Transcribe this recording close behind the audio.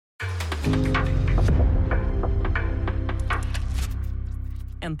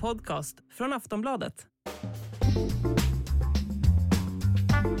En podcast från Aftonbladet.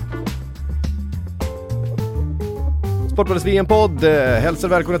 Sportbladets VM-podd hälsar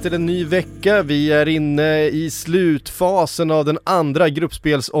välkomna till en ny vecka. Vi är inne i slutfasen av den andra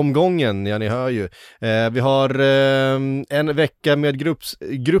gruppspelsomgången. Ja, ni hör ju. Vi har en vecka med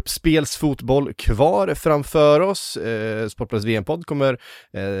gruppspelsfotboll kvar framför oss. Sportbladets VM-podd kommer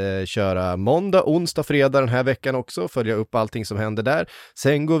köra måndag, onsdag, fredag den här veckan också. Följa upp allting som händer där.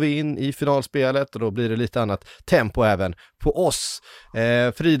 Sen går vi in i finalspelet och då blir det lite annat tempo även på oss.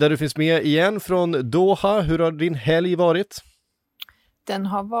 Frida, du finns med igen från Doha. Hur har din helg varit? Den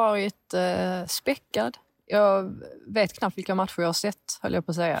har varit späckad. Jag vet knappt vilka matcher jag har sett, höll jag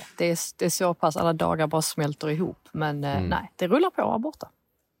på att säga. Det är så pass alla dagar bara smälter ihop. Men nej, det rullar på här borta.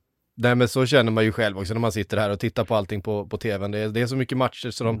 Nej, men så känner man ju själv också när man sitter här och tittar på allting på tvn. Det är så mycket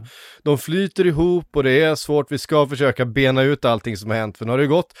matcher så de flyter ihop och det är svårt. Vi ska försöka bena ut allting som har hänt. För nu har det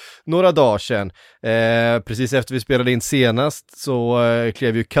gått några dagar sedan. Precis efter vi spelade in senast så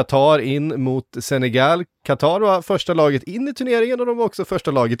klev ju Qatar in mot Senegal. Qatar var första laget in i turneringen och de var också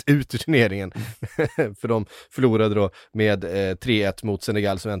första laget ut ur turneringen. För de förlorade då med 3-1 mot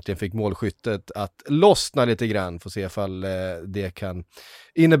Senegal som äntligen fick målskyttet att lossna lite grann. Får se ifall det kan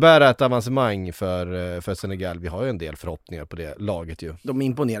innebära ett avancemang för Senegal. Vi har ju en del förhoppningar på det laget ju. De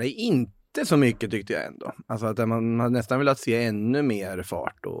imponerar inte så mycket tyckte jag ändå. Alltså att man hade nästan velat se ännu mer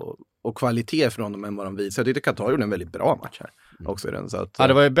fart och kvalitet från dem än vad de visar. Jag tyckte Qatar gjorde en väldigt bra match här också i den. Så att, ja,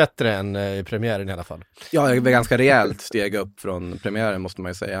 det var ju bättre än i premiären i alla fall. Ja, det var ganska rejält steg upp från premiären måste man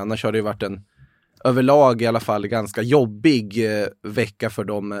ju säga. Annars har det ju varit en överlag i alla fall ganska jobbig vecka för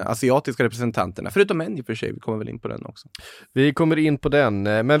de asiatiska representanterna. Förutom en i och för sig, vi kommer väl in på den också. Vi kommer in på den,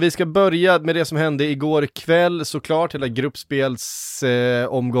 men vi ska börja med det som hände igår kväll såklart. Hela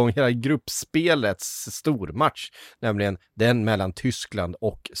hela gruppspelets stormatch, nämligen den mellan Tyskland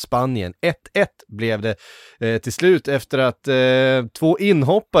och Spanien. 1-1 blev det till slut efter att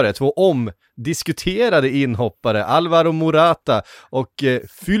två omdiskuterade inhoppare, Alvaro Morata och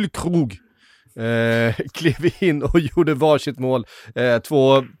Füllkrug klev in och gjorde varsitt mål.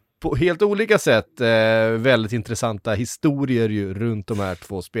 Två på helt olika sätt väldigt intressanta historier ju runt de här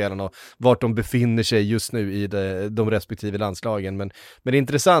två spelarna och vart de befinner sig just nu i de respektive landslagen. Men det är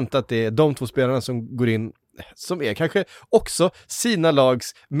intressant att det är de två spelarna som går in som är kanske också sina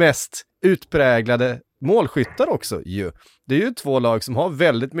lags mest utpräglade målskyttar också ju. Det är ju två lag som har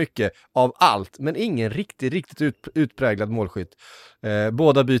väldigt mycket av allt men ingen riktigt utpräglad målskytt.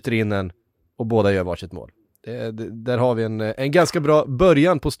 Båda byter in en och båda gör varsitt mål. Där har vi en ganska bra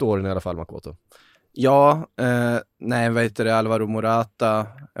början på storyn i alla fall, Makoto. Ja, Alvaro Morata.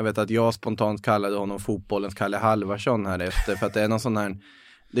 Jag vet att jag spontant kallade honom fotbollens Kalle Halvarsson här efter. För att det är någon sån här,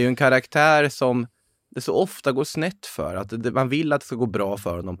 det är ju en karaktär som det så ofta går snett för. Att man vill att det ska gå bra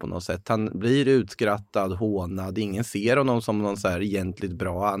för honom på något sätt. Han blir utskrattad, hånad. Ingen ser honom som någon så här egentligt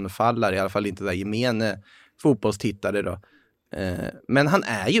bra anfallare. I alla fall inte där gemene fotbollstittare då. Men han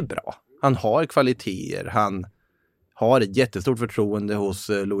är ju bra. Han har kvaliteter, han har ett jättestort förtroende hos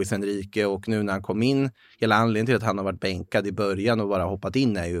Luis Enrique och nu när han kom in, hela anledningen till att han har varit bänkad i början och bara hoppat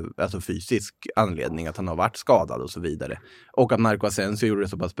in är ju alltså fysisk anledning, att han har varit skadad och så vidare. Och att Marco Asensio gjorde det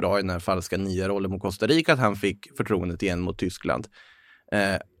så pass bra i den här falska nya rollen mot Costa Rica att han fick förtroendet igen mot Tyskland.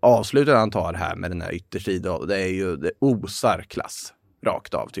 Avslutet han tar här med den här yttersidan, det är ju det osar klass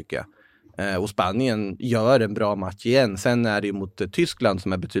rakt av tycker jag. Och Spanien gör en bra match igen. Sen är det ju mot Tyskland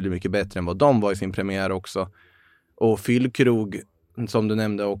som är betydligt mycket bättre än vad de var i sin premiär också. Och Füllkrug, som du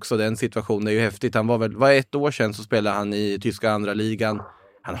nämnde också, den situationen är ju häftigt. Han var ett år sedan så spelade han i tyska andra ligan.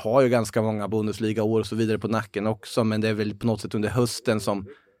 Han har ju ganska många Bundesliga-år och så vidare på nacken också. Men det är väl på något sätt under hösten som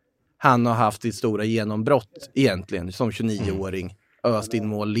han har haft sitt stora genombrott egentligen som 29-åring. Öst in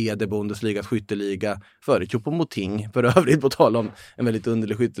mål, leder Bundesligas skytteliga. Förut Choupo-Moting, för övrigt på tal om en väldigt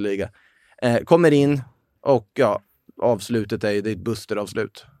underlig skytteliga. Kommer in och ja, avslutet är ett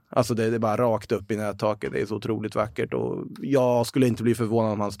busteravslut. Alltså det är bara rakt upp i nättaket. Det är så otroligt vackert och jag skulle inte bli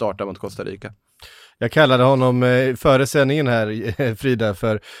förvånad om han startar mot Costa Rica. Jag kallade honom före sändningen här, Frida,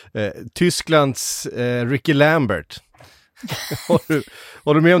 för Tysklands Ricky Lambert.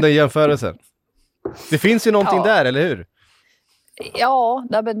 Håller du med om den jämförelsen? Det finns ju någonting där, eller hur? Ja,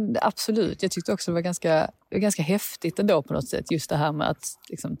 men absolut. Jag tyckte också det var ganska häftigt ändå på något sätt. Just det här med att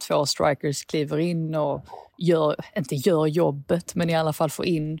liksom, 2 strikers kliver in och inte gör jobbet, men i alla fall får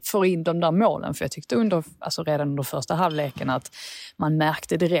in de där målen. För jag tyckte redan under första halvleken att man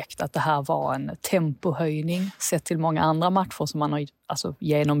märkte direkt att det här var en tempohöjning sett till många andra matcher som man har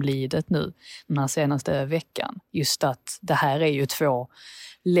genomlidit nu den här senaste veckan. Just att det här är ju 2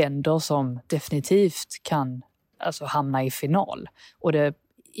 länder som definitivt kan hamna i final. Och det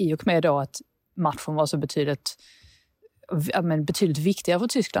i och med då att matchen var så betydligt viktigare för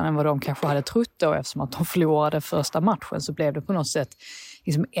Tyskland än vad de kanske hade trott då, eftersom att de förlorade första matchen, så blev det på något sätt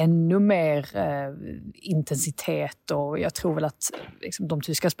liksom ännu mer intensitet, och jag tror väl att liksom, de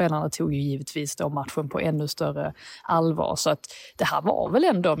tyska spelarna tog ju givetvis då matchen på ännu större allvar, så att det här var väl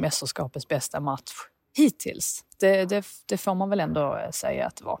ändå mästerskapets bästa match hittills. Det får man väl ändå säga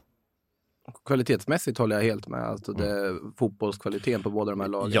att det var. Kvalitetsmässigt håller jag helt med. Alltså fotbollskvaliteten på båda de här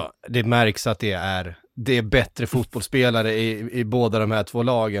lagen. Ja, det märks att det är bättre fotbollsspelare i båda de här 2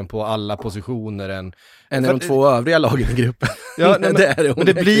 lagen på alla positioner än de 2 övriga lagen i gruppen. Ja, men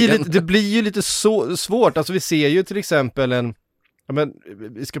det blir ju lite så svårt. Alltså vi ser ju till exempel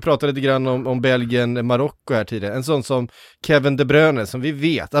vi ska prata lite grann om Belgien, Marocko här tidigare. En sån som Kevin De Bruyne, som vi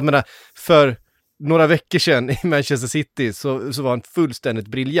vet, jag menar, för några veckor sedan i Manchester City så var han fullständigt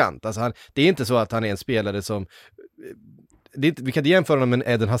briljant. Alltså det är inte så att han är en spelare som... vi kan inte jämföra honom med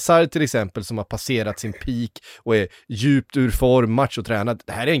en Eden Hazard till exempel, som har passerat sin peak och är djupt ur form, match och tränad.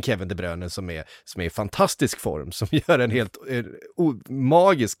 Det här är en Kevin De Bruyne som är i fantastisk form, som gör en helt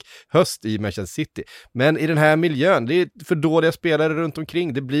magisk höst i Manchester City. Men i den här miljön, det är för dåliga spelare runt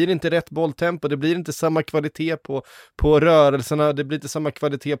omkring. Det blir inte rätt bolltempo, det blir inte samma kvalitet på rörelserna, det blir inte samma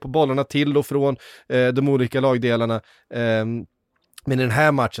kvalitet på bollarna till och från de olika lagdelarna. Men i den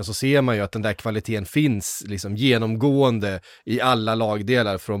här matchen så ser man ju att den där kvaliteten finns liksom genomgående i alla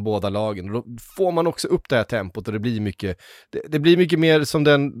lagdelar från båda lagen. Och då får man också upp det här tempot, och det blir mycket mer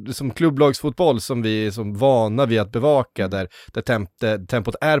som klubblagsfotboll som vi är som vana vid att bevaka, där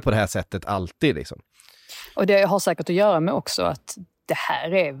tempot är på det här sättet alltid liksom. Och det har säkert att göra med också att det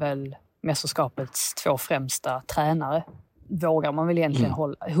här är väl mästerskapets 2 främsta tränare. Vågar man väl egentligen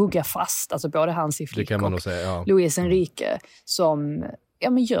hugga fast, alltså både Hansi Flick och Luis Enrique, som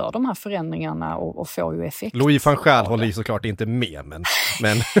gör de här förändringarna och får ju effekt. Louis van Gaal håller ju såklart inte med, men...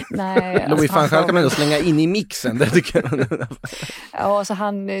 Nej, Louis van Gaal kan man ändå slänga in i mixen, det tycker jag. Ja, alltså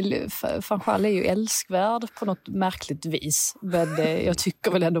van Gaal är ju älskvärd på något märkligt vis, men jag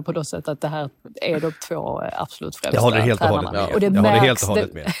tycker väl ändå på något sätt att det här är de 2 absolut främsta. Jag håller helt och hållet med. Och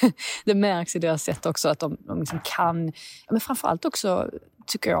det märks i deras sätt också att de liksom kan, men framförallt också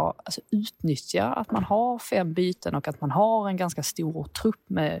tycker jag, alltså utnyttja att man har 5 byten och att man har en ganska stor trupp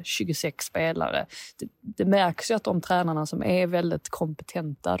med 26 spelare. Det märks ju att de tränarna som är väldigt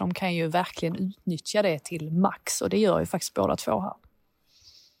kompetenta, de kan ju verkligen utnyttja det till max, och det gör ju faktiskt båda 2 här.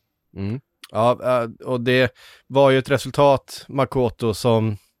 Ja, och det var ju ett resultat, Makoto,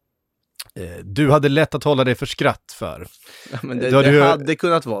 som du hade lätt att hålla dig för skratt för. Ja, men det hade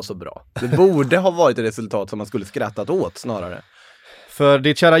kunnat vara så bra. Det borde ha varit ett resultat som man skulle skrattat åt snarare. För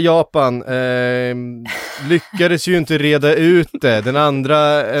ditt kära Japan lyckades ju inte reda ut det. Den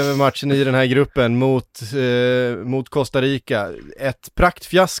andra matchen i den här gruppen mot Costa Rica. Ett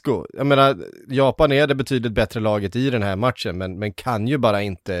praktfiasko. Jag menar, Japan är det betydligt bättre laget i den här matchen, men kan ju bara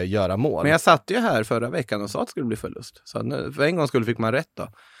inte göra mål. Men jag satt ju här förra veckan och sa att det skulle bli förlust. Så nu, för en gång fick man rätt då.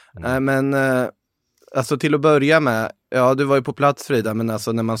 Men alltså till att börja med, ja, du var ju på plats, Frida, men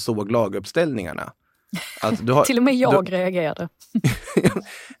alltså när man såg laguppställningarna. Till och med jag reagerade.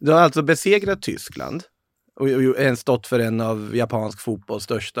 Du har alltså besegrat Tyskland och ens stått för en av japansk fotbolls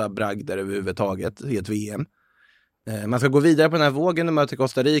största bragder överhuvudtaget i ett VM. Man ska gå vidare på den här vågen och möta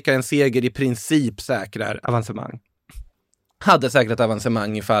Costa Rica. En seger i princip säkrar avancemang. Hade säkrat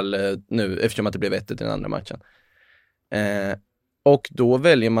avancemang ifall nu, eftersom att det blev 1 i den andra matchen. Och då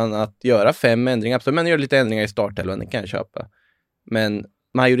väljer man att göra 5 ändringar. Absolut, man gör lite ändringar i startelvan, det kan jag köpa. Men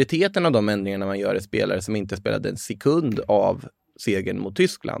majoriteten av de ändringarna man gör är spelare som inte spelade en sekund av segern mot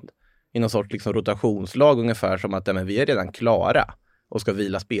Tyskland. I någon sorts liksom rotationslag, ungefär som att vi är redan klara och ska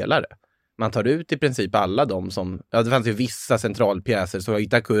vila spelare. Man tar ut i princip alla de som... Ja, det fanns ju vissa centralpjäser. Så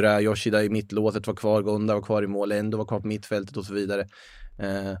Itakura, Yoshida i mittlåset var kvar, Gonda var kvar i mål, Ändå var kvar på mittfältet och så vidare.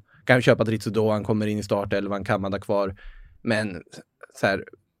 Kan vi köpa att Ritsudo, han kommer in i startelvan, Kamada kvar. Men så här...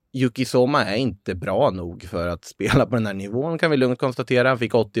 Yuki Soma är inte bra nog för att spela på den här nivån, kan vi lugnt konstatera. Han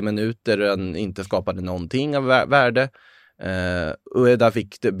fick 80 minuter och han inte skapade någonting av värde. Ueda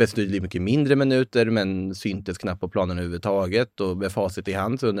fick betydligt mycket mindre minuter, men syntes knappt på planen överhuvudtaget. Och med facit i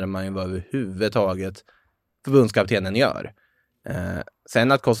hand så undrar man ju vad överhuvudtaget förbundskaptenen gör.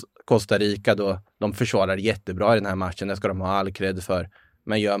 Sen att Costa Rica då, de försvarar jättebra i den här matchen, det ska de ha all cred för,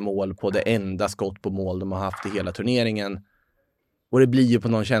 men gör mål på det enda skott på mål de har haft i hela turneringen. Och det blir ju på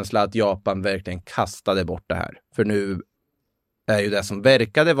någon känsla att Japan verkligen kastade bort det här. För nu är ju det som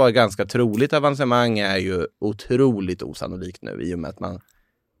verkade vara ganska troligt avancemang är ju otroligt osannolikt nu, i och med att man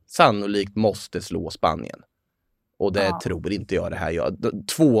sannolikt måste slå Spanien. Och det tror inte jag det här gör.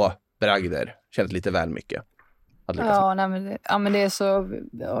 2 bragder känns lite väl mycket. Men det är så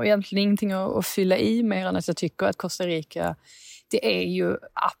egentligen ingenting att fylla i mer än att jag tycker att Costa Rica, det är ju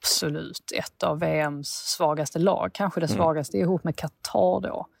absolut ett av VMs svagaste lag. Kanske det svagaste ihop med Qatar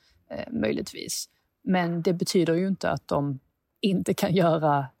då, möjligtvis. Men det betyder ju inte att de inte kan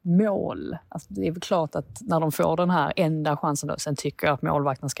göra mål. Alltså det är väl klart att när de får den här enda chansen då, sen tycker jag att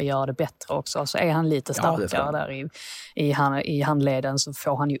målvakten ska göra det bättre också. Så är han lite starkare där i handleden så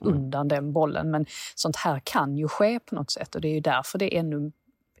får han ju undan den bollen. Men sånt här kan ju ske på något sätt, och det är ju därför det är ännu...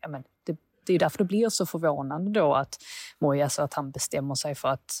 Det är därför det blir så förvånande då att Moyes, att han bestämmer sig för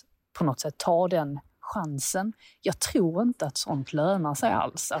att på något sätt ta den chansen. Jag tror inte att sånt lönar sig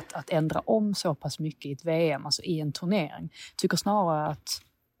alls, att ändra om så pass mycket i ett VM, alltså i en turnering. Jag tycker snarare att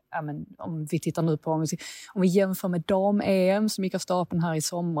om vi tittar nu på, om vi jämför med dam-EM som gick av stapeln här i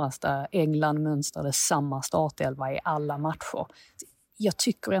somras, där England mönstrade samma startelva i alla matcher. Jag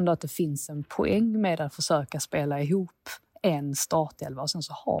tycker ändå att det finns en poäng med att försöka spela ihop en startelva, och sen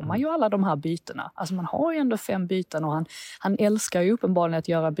så har man ju alla de här bytena. Alltså man har ju ändå 5 byten, och han älskar ju uppenbarligen att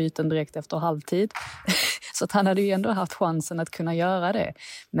göra byten direkt efter halvtid. Så att han hade ju ändå haft chansen att kunna göra det.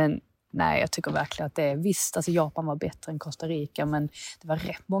 Men nej, jag tycker verkligen att det är visst, alltså Japan var bättre än Costa Rica, men det var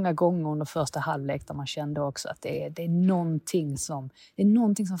rätt många gånger under första halvlek där man kände också att det är någonting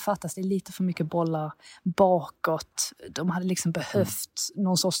som fattas. Det är lite för mycket bollar bakåt. De hade liksom behövt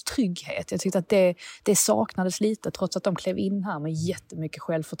någon sorts trygghet. Jag tyckte att det saknades lite, trots att de klev in här med jättemycket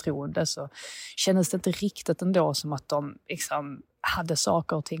självförtroende, så kändes det inte riktigt ändå som att de liksom hade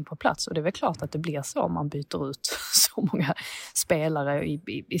saker och ting på plats. Och det är väl klart att det blir så om man byter ut så många spelare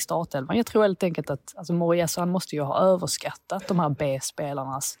i startelvan. Jag tror helt enkelt att alltså Moyes, han måste ju ha överskattat de här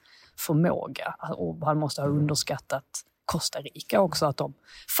B-spelarnas förmåga, och han måste ha underskattat Costa Rica också, att de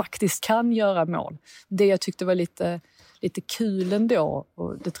faktiskt kan göra mål. Det jag tyckte var lite kul ändå,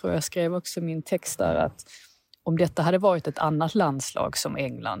 och det tror jag skrev också i min text där, att om detta hade varit ett annat landslag som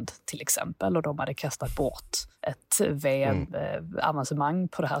England till exempel, och de hade kastat bort ett VM-avancemang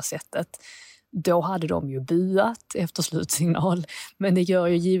på det här sättet, då hade de ju buat efter slutsignal. Men det gör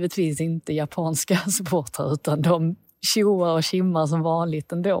ju givetvis inte japanska supportrar, utan de tjoar och kimmar som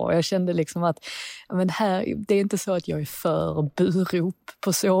vanligt ändå. Jag kände liksom att det är inte så att jag är för burop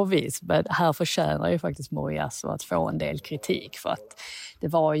på så vis, men här förtjänar ju faktiskt Moyes att få en del kritik, för att det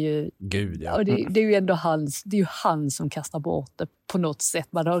var ju... Gud, ja. Och det är ju ändå han som kastar bort det på något sätt.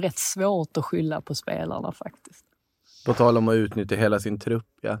 Man har rätt svårt att skylla på spelarna faktiskt. På tal om att utnyttja hela sin trupp,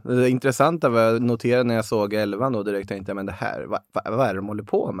 ja. Det intressanta var jag noterade när jag såg 11 och direkt tänkte jag, men det här, vad är det de håller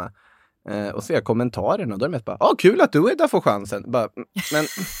på med? Och så jag kommentarerna och då är det mest bara, kul att du är där får chansen. Bara, men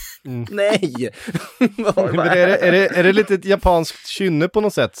nej! är det lite ett japanskt kynne på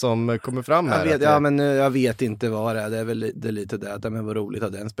något sätt som kommer fram här? Jag vet inte vad det är. Det är väl lite det att det var roligt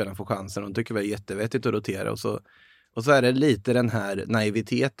att den spelaren får chansen. De tycker det är jättevettigt att rotera. Och så är det lite den här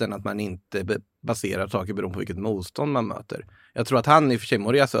naiviteten att man inte baserar saker beroende på vilket motstånd man möter. Jag tror att han i och för sig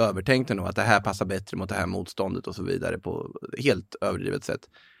Moyes övertänkte nog att det här passar bättre mot det här motståndet och så vidare på helt överdrivet sätt.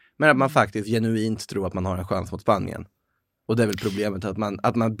 Men att man faktiskt genuint tror att man har en chans mot Spanien. Och det är väl problemet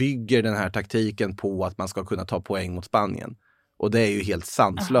att man bygger den här taktiken på att man ska kunna ta poäng mot Spanien. Och det är ju helt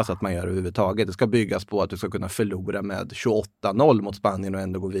sanslöst att man gör överhuvudtaget. Det ska byggas på att du ska kunna förlora med 28-0 mot Spanien och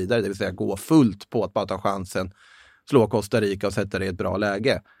ändå gå vidare. Det vill säga gå fullt på att bara ta chansen, slå Costa Rica och sätta det i ett bra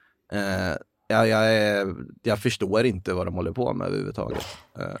läge. Jag förstår inte vad de håller på med överhuvudtaget.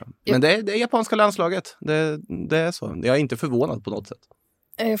 Men det är japanska landslaget. Det är så. Jag är inte förvånad på något sätt.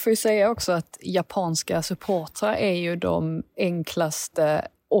 Jag får ju säga också att japanska supportrar är ju de enklaste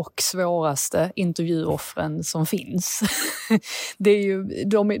och svåraste intervjuoffren som finns. Det är ju,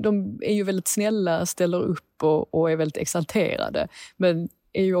 de är ju väldigt snälla, ställer upp och är väldigt exalterade. Men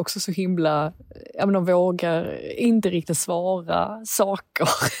är ju också så himla... de vågar inte riktigt svara saker.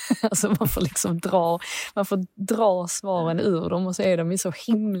 Alltså man får dra svaren ur dem, och så är de ju så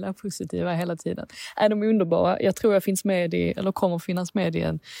himla positiva hela tiden. De är underbara. Jag tror jag finns med eller kommer finnas med i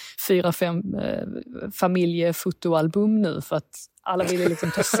en 4-5 familjefotoalbum nu, för att alla ville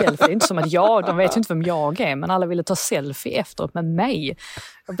liksom ta selfie. Det är inte som att de vet ju inte vem jag är, men alla ville ta selfie efteråt med mig.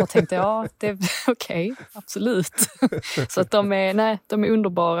 Jag bara tänkte, det är okej, absolut. Så att de är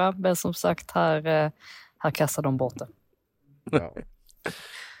underbara, men som sagt, här kastar de bort det. Ja.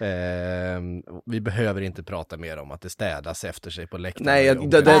 Vi behöver inte prata mer om att det städas efter sig på läktaren. Nej,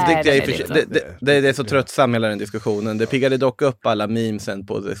 det är så tröttsam hela den diskussionen. Det piggade dock upp alla memesen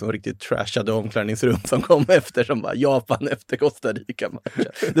på det som riktigt trashade omklädningsrum som kom efter, som bara Japan efter Costa Rica.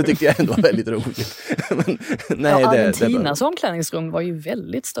 Det tyckte jag ändå var väldigt roligt. Men, nej, Argentinas omklädningsrum var ju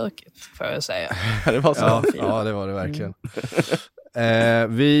väldigt stökigt, får jag säga. Det var så. Ja, det var det verkligen.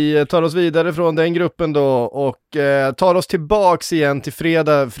 Vi tar oss vidare från den gruppen då och tar oss tillbaks igen till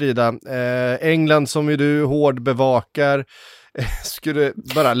fredag, Frida. England, som ju du hård bevakar, skulle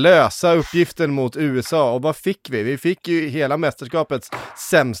bara lösa uppgiften mot USA. Och vad fick vi? Vi fick ju hela mästerskapets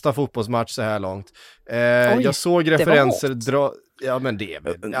sämsta fotbollsmatch så här långt. Jag såg referenser dra... Ja, men det är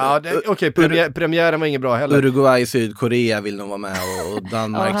väl... Ja, okej, premiären var inget bra heller. Uruguay, Sydkorea vill nog vara med och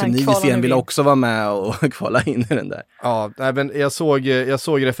Danmark, Tunisien vill också vara med och kvala in i den där. Ja, men jag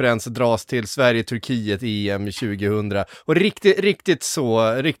såg referenser dras till Sverige, Turkiet, EM 2000. Och riktigt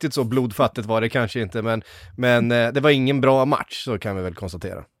så blodfattigt var det kanske inte, men det var ingen bra match, så kan vi väl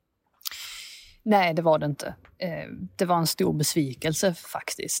konstatera. Nej, det var det inte. Det var en stor besvikelse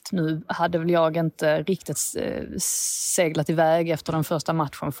faktiskt. Nu hade väl jag inte riktigt seglat iväg efter den första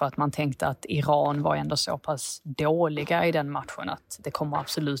matchen, för att man tänkte att Iran var ändå så pass dåliga i den matchen att det kommer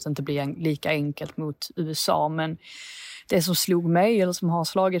absolut inte bli lika enkelt mot USA. Men det som slog mig, eller som har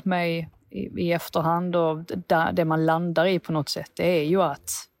slagit mig i efterhand, och det man landar i på något sätt, det är ju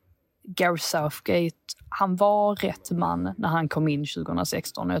att Garreth Southgate, han var rätt man när han kom in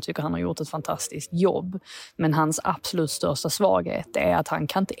 2016, och jag tycker han har gjort ett fantastiskt jobb. Men hans absolut största svaghet är att han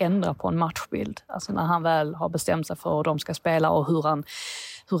kan inte ändra på en matchbild. Alltså när han väl har bestämt sig för hur de ska spela och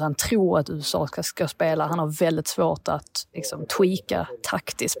hur han tror att USA ska spela. Han har väldigt svårt att liksom tweaka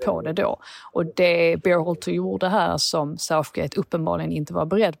taktiskt på det då. Och det Berhalter gjorde här, som Southgate uppenbarligen inte var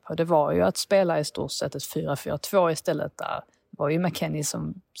beredd på, det var ju att spela i stort sett ett 4-4-2 istället. Där var ju McKennie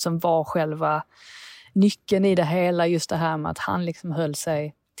som var själva nyckeln i det hela, just det här med att han liksom höll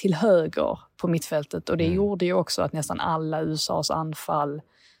sig till höger på mittfältet, och det gjorde ju också att nästan alla USAs anfall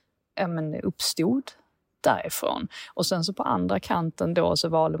uppstod därifrån. Och sen så på andra kanten då så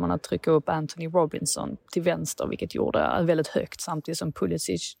valde man att trycka upp Anthony Robinson till vänster, vilket gjorde väldigt högt, samtidigt som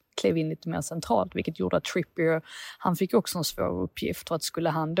Pulisic klev in lite mer centralt, vilket gjorde att Trippier, han fick också en svår uppgift, för att skulle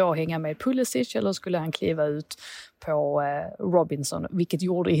han då hänga med Pulisic eller skulle han kliva ut på Robinson, vilket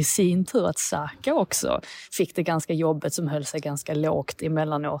gjorde i sin tur att Saka också fick det ganska jobbigt, som höll sig ganska lågt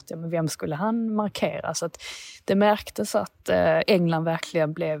emellanåt. Ja, men vem skulle han markera? Så att det märktes att England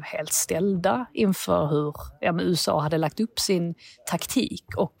verkligen blev helt ställda inför hur USA hade lagt upp sin taktik,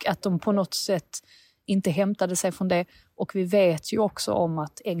 och att de på något sätt inte hämtade sig från det. Och vi vet ju också om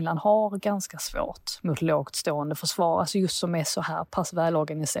att England har ganska svårt mot lågt stående försvar, alltså just som är så här pass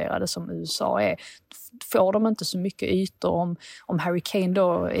välorganiserade som USA är. Får de inte så mycket ytor, om Harry Kane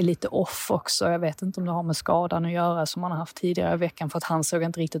då är lite off också, jag vet inte om det har med skadan att göra som han har haft tidigare i veckan, för att han såg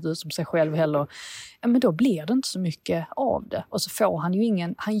inte riktigt ut som sig själv heller, men då blir det inte så mycket av det. Och så får han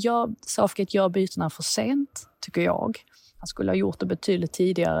ju Southgate gör bytena för sent, tycker jag. Han skulle ha gjort det betydligt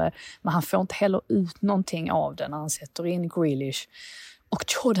tidigare, men han får inte heller ut någonting av det när han sätter in Grealish. Och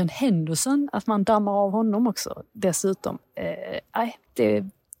Jordan Henderson, att man dammar av honom också dessutom.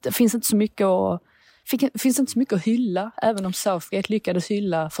 Det finns inte så mycket att hylla, även om Southgate lyckades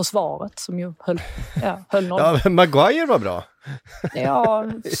hylla försvaret som ju höll noll. Ja, Maguire var bra.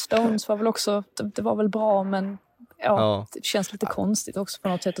 Ja, Stones var väl också, det var väl bra, men det känns lite konstigt också på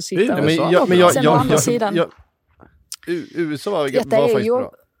något sätt att sitta sen å andra sidan. USA var faktiskt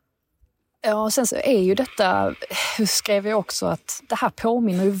bra. Ja, sen så är ju detta, skrev jag också, att det här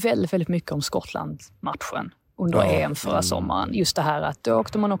påminner ju väldigt, väldigt mycket om Skottland-matchen under EM förra sommaren. Just det här att då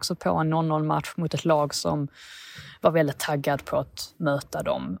åkte man också på en 0-0-match mot ett lag som var väldigt taggad på att möta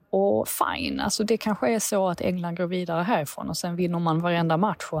dem. Och fine, alltså det kanske är så att England går vidare härifrån och sen vinner man varenda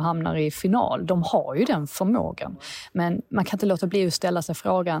match och hamnar i final. De har ju den förmågan. Men man kan inte låta bli att ställa sig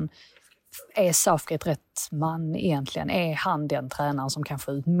frågan, är Southgate rätt man egentligen? Är han den tränaren som kan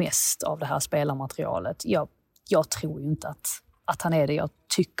få ut mest av det här spelarmaterialet? Jag tror ju inte att han är det. Jag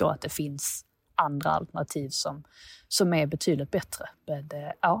tycker att det finns andra alternativ som är betydligt bättre. Men,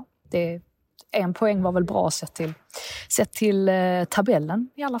 en poäng var väl bra sett till tabellen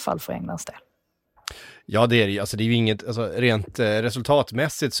i alla fall för Englands del. Ja, det är det ju. Alltså, det är ju inget, rent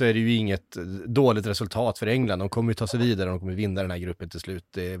resultatmässigt så är det ju inget dåligt resultat för England. De kommer ju ta sig vidare och de kommer vinna den här gruppen till slut.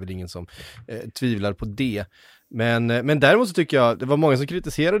 Det är väl ingen som tvivlar på det. Men däremot så tycker jag, det var många som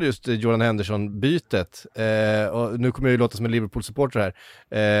kritiserade just Jordan Henderson-bytet. Och nu kommer jag ju låta som en Liverpool-supporter här.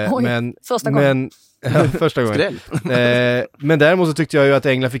 Första gången. Första gången. Men däremot så tyckte jag ju att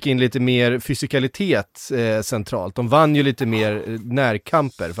England fick in lite mer fysikalitet centralt. De vann ju lite mer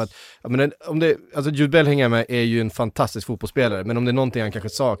närkamper. För att, alltså Jude Bellingham är ju en fantastisk fotbollsspelare, men om det är någonting han kanske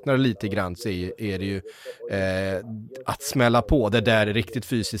saknar lite grann så är det ju att smälla på det där riktigt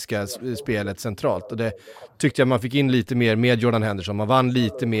fysiska spelet centralt. Och det tyckte jag man fick in lite mer med Jordan Henderson. Man vann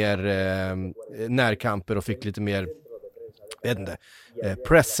lite mer närkamper och fick lite mer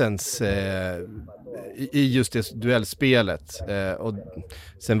presence i just det duellspelet, och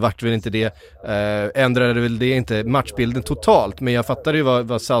sen vart väl inte det, ändrade väl det inte matchbilden totalt, men jag fattade ju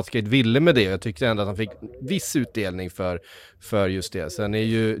vad Southgate ville med det. Jag tyckte ändå att han fick viss utdelning för just det. Sen är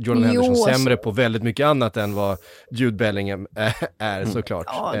ju Jordan Henderson sämre på väldigt mycket annat än vad Jude Bellingham är såklart.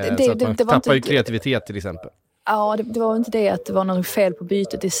 Så att man tappar ju kreativitet till exempel. Ja, det var inte det att det var något fel på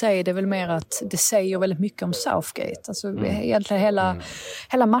bytet i sig. Det är väl mer att det säger väldigt mycket om Southgate. Alltså egentligen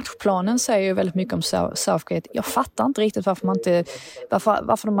hela matchplanen säger ju väldigt mycket om Southgate. Jag fattar inte riktigt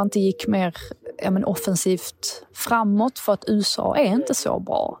varför de inte gick mer offensivt framåt, för att USA är inte så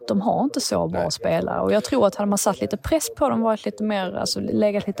bra. De har inte så bra spelare, och jag tror att hade man satt lite press på dem, varit lite mer, alltså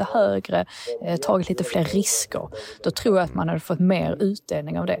legat lite högre, tagit lite fler risker, då tror jag att man hade fått mer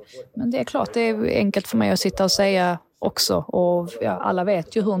utdelning av det. Men det är klart, det är enkelt för mig att sitta och säga också, och alla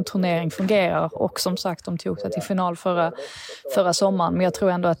vet ju hur en turnering fungerar, och som sagt, de tog sig till final förra sommaren, men jag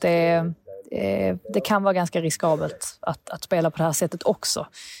tror ändå att det kan vara ganska riskabelt att spela på det här sättet också.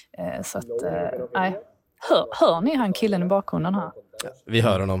 Så att, nej. Hör ni han killen i bakgrunden här? Vi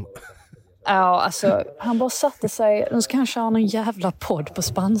hör honom. Ja, alltså han bara satte sig, nu ska han köra någon jävla podd på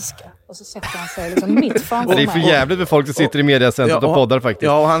spanska, och så sätter han sig liksom mitt framför mig. Det är för jävligt med folk som sitter i mediacentret och poddar faktiskt.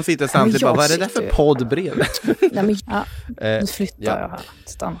 Ja, och han sitter samtidigt bara, vad är det där för podd bredvid? Nej, men nu flyttar jag här.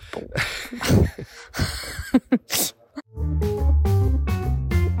 Stanna på.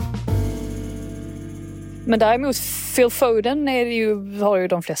 Men däremot Phil Foden har ju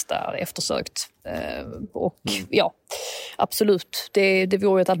de flesta eftersökt. Och ja, absolut. Det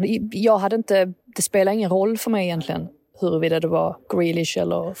vore ett det spelar ingen roll för mig egentligen huruvida det var Grealish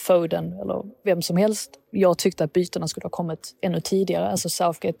eller Foden eller vem som helst. Jag tyckte att bytena skulle ha kommit ännu tidigare. Alltså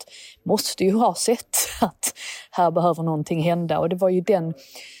Southgate måste ju ha sett att här behöver någonting hända. Och det var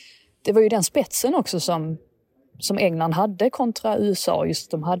ju den spetsen också som England hade kontra USA.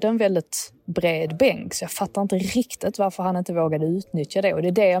 Just de hade en väldigt bred bänk, så jag fattar inte riktigt varför han inte vågade utnyttja det. Och det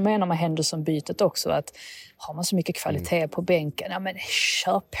är det jag menar med Henderson-bytet också, att har man så mycket kvalitet på bänken, ja men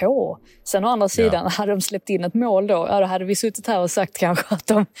kör på. Sen å andra sidan, hade de släppt in ett mål då hade vi suttit här och sagt kanske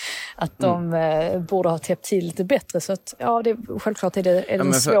att de borde ha täppt till lite bättre. Så att, självklart är det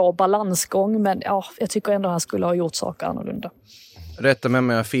en svår balansgång, men jag tycker ändå han skulle ha gjort saker annorlunda. Rätta mig om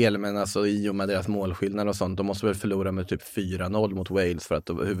jag har fel, men alltså i och med deras målskillnad och sånt, de måste väl förlora med typ 4-0 mot Wales för att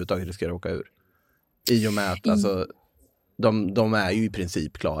de överhuvudtaget riskerar att åka ur. I och med att alltså, de är ju i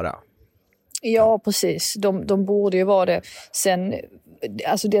princip klara. Ja, precis. De borde ju vara det. Sen,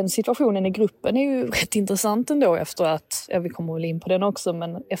 alltså den situationen i gruppen är ju rätt intressant ändå, efter att, vi kommer väl in på den också,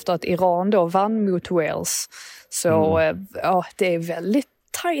 men efter att Iran då vann mot Wales, så det är väldigt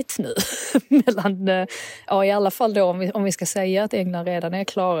tajt nu mellan, i alla fall då om vi ska säga att England redan är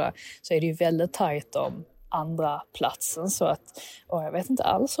klara, så är det ju väldigt tajt om andra platsen, så att jag vet inte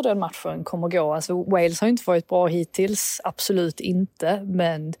alls hur den matchen kommer gå. Alltså Wales har inte varit bra hittills, absolut inte,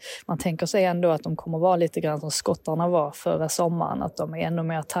 men man tänker sig ändå att de kommer vara lite grann som skottarna var förra sommaren, att de är ännu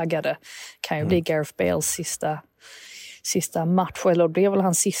mer taggade. Kan ju bli Gareth Bales sista match, eller det blir väl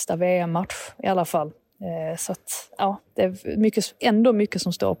hans sista VM-match i alla fall. Så att, det är mycket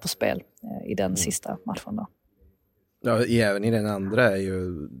som står på spel i den sista matchen då. Ja, även i den andra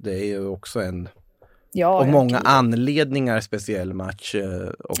det är ju också en och många anledningar speciell match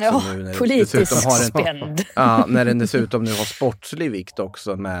också nu när politiskt spänd. När den dessutom nu har sportslig vikt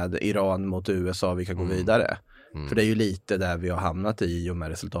också med Iran mot USA, vi kan gå vidare. För det är ju lite där vi har hamnat i och med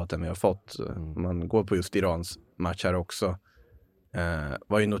resultaten vi har fått. Man går på just Irans match här också.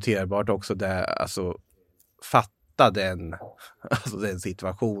 Var ju noterbart också där, alltså fatta den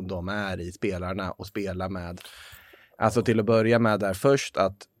situation de är i, spelarna, och spela med. Alltså till att börja med där först,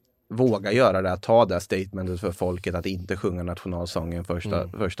 att våga göra det, att ta det statementet för folket, att inte sjunga nationalsången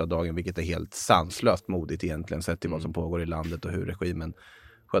första dagen, vilket är helt sanslöst modigt egentligen, sett till vad som pågår i landet och hur regimen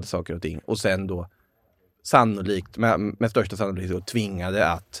sköter saker och ting. Och sen då sannolikt, med största sannolikhet tvingade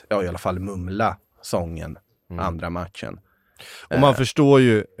att i alla fall mumla sången andra matchen. Och man förstår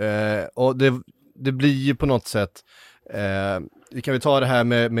ju, och det blir ju på något sätt kan vi ta det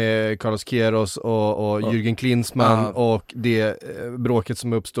här med Carlos Queiroz och Jürgen Klinsmann och det bråket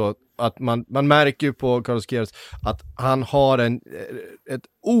som uppstår. Att man märker ju på Carlos Queiroz att han har ett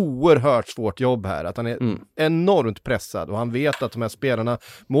oerhört svårt jobb här. Att han är enormt pressad och han vet att de här spelarna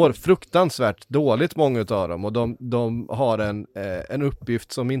mår fruktansvärt dåligt, många av dem. Och de har en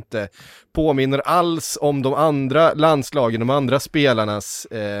uppgift som inte påminner alls om de andra landslagen, de andra spelarnas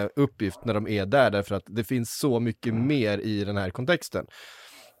uppgift när de är där. Därför att det finns så mycket mer i den här kontexten.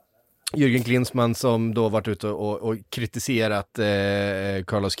 Jürgen Klinsmann som då varit ute och kritiserat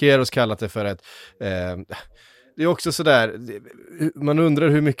Carlos Queiroz, kallat det för ett... det är också sådär, man undrar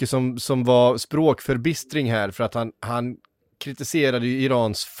hur mycket som var språkförbistring här, för att han kritiserade ju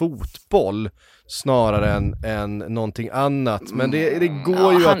Irans fotboll snarare än någonting annat. Men det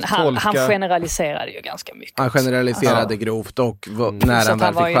går ju att tolka... Han generaliserade ju ganska mycket. Han generaliserade grovt och när han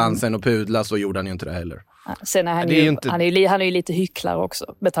väl fick chansen att pudla så gjorde han ju inte det heller. Sen är han är ju lite hycklare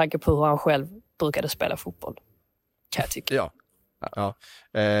också, med tanke på hur han själv brukade spela fotboll, kan jag tycka. Ja.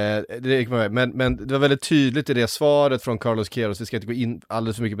 Men det var väldigt tydligt i det svaret från Carlos Queiroz. Vi ska inte gå in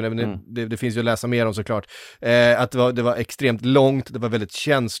alldeles för mycket, men det finns ju att läsa mer om såklart. Att det var extremt långt, det var väldigt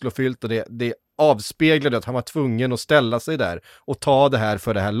känslofyllt och det avspeglade att han var tvungen att ställa sig där och ta det här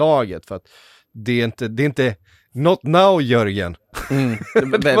för det här laget, för att det är inte not now, Jörgen.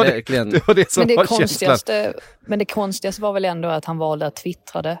 Det var det som var känslan. Men det konstigaste var väl ändå att han valde att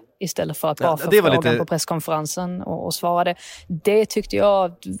twittra det istället för att bara få frågan på presskonferensen och svara det. Det tyckte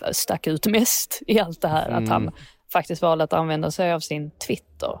jag stack ut mest i allt det här, att han faktiskt valde att använda sig av sin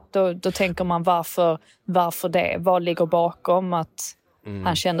Twitter. Då tänker man varför det? Vad ligger bakom att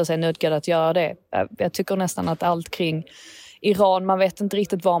han kände sig nödgad att göra det? Jag tycker nästan att allt kring Iran, man vet inte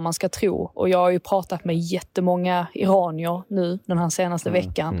riktigt vad man ska tro. Och jag har ju pratat med jättemånga iranier nu den här senaste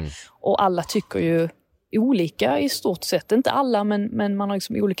veckan. Och alla tycker ju olika i stort sett. Inte alla, men man har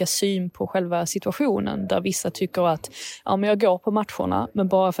liksom olika syn på själva situationen. Där vissa tycker att men jag går på matcherna, men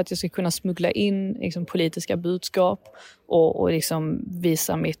bara för att jag ska kunna smuggla in liksom politiska budskap och liksom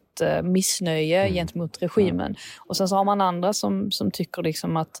visa mitt missnöje gentemot regimen. Och sen så har man andra som tycker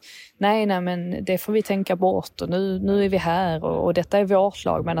liksom att nej men det får vi tänka bort, och nu är vi här och detta är vårt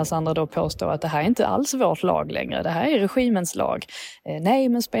lag, medan andra då påstår att det här är inte alls vårt lag längre, det här är regimens lag. Nej,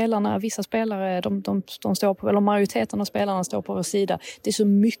 men vissa spelare de står på, eller majoriteten av spelarna står på vår sida. Det är så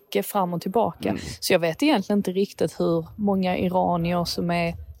mycket fram och tillbaka. Så jag vet egentligen inte riktigt hur många iranier som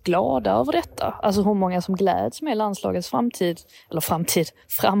är glada över detta. Alltså hur många som gläds med landslagets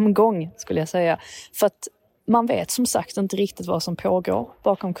framgång skulle jag säga. För att man vet som sagt inte riktigt vad som pågår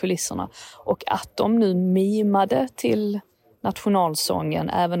bakom kulisserna. Och att de nu mimade till nationalsången,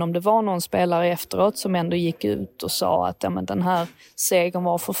 även om det var någon spelare efteråt som ändå gick ut och sa att den här segern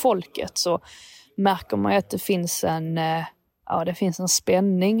var för folket, så märker man att det finns en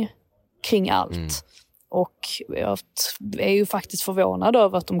spänning kring allt. Och jag är ju faktiskt förvånad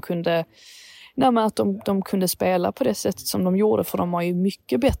över att de kunde spela på det sättet som de gjorde, för de var ju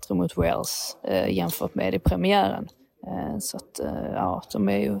mycket bättre mot Wales jämfört med i premiären. Så att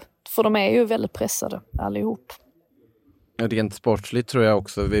de är ju väldigt pressade allihop. Rent sportsligt tror jag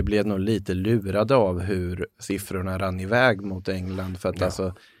också vi blev nog lite lurade av hur siffrorna rann iväg mot England, för att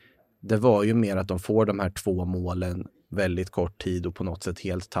alltså, det var ju mer att de får de här 2 målen väldigt kort tid och på något sätt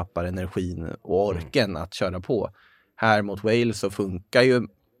helt tappar energin och orken att köra på. Här mot Wales så funkar ju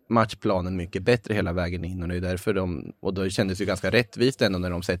matchplanen mycket bättre hela vägen in, och det är därför och då kändes ju ganska rättvist ändå när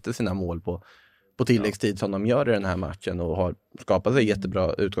de sätter sina mål på tilläggstid som de gör i den här matchen och har skapat sig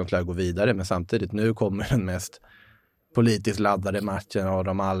jättebra utgångsläge att gå vidare. Men samtidigt, nu kommer den mest politiskt laddade matchen av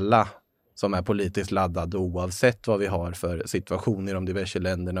dem alla, som är politiskt laddad oavsett vad vi har för situation i de diverse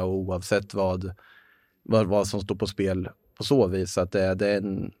länderna och oavsett vad som står på spel på så vis. Så att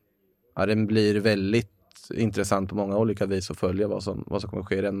den blir väldigt intressant på många olika vis att följa vad som kommer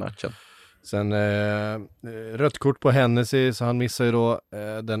ske i den matchen. Sen rött kort på Hennessy, så han missar ju då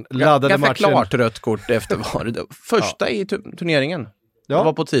den laddade ganska matchen. Klart rött kort efter första i turneringen. Det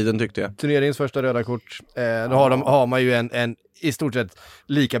var på tiden, tyckte jag. Turneringens första röda kort. Då har man ju en i stort sett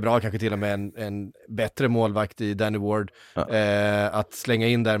lika bra, kanske till och med en bättre målvakt i Danny Ward. Att slänga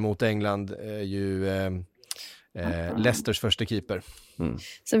in där mot England ju Leicesters första keeper.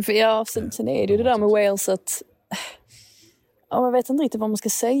 Sen är det ju det där med Wales att jag vet inte riktigt vad man ska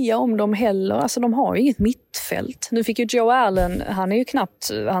säga om dem heller. Alltså de har ju inget mittfält. Nu fick ju Joe Allen,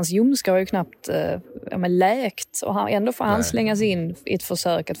 hans ljumskar har ju knappt läkt, och ändå får han slängas in i ett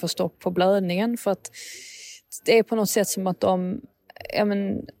försök att få stopp på blödningen, för att det är på något sätt som att Aaron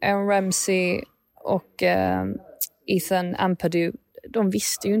Ramsey och Ethan Ampadu de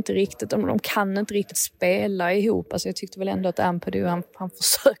visste ju inte riktigt, de kan inte riktigt spela ihop. Alltså jag tyckte väl ändå att Ampadu, han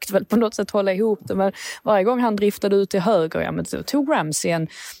försökte väl på något sätt hålla ihop det, men varje gång han driftade ut till höger, men så tog Ramsey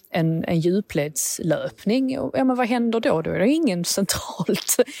en djupledslöpning. Men vad händer då? Då är det ingen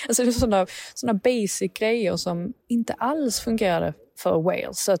centralt. Alltså det är såna basic grejer som inte alls fungerade för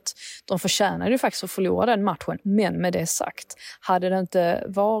Wales. Så att de förtjänade ju faktiskt att förlora den matchen. Men med det sagt, hade det inte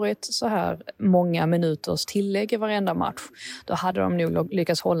varit så här många minuters tillägg i varenda match, då hade de nog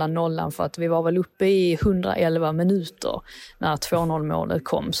lyckats hålla nollan, för att vi var väl uppe i 111 minuter när 2-0-målet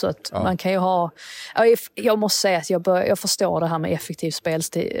kom. Så att man kan ju ha... Jag måste säga att jag förstår det här med effektiv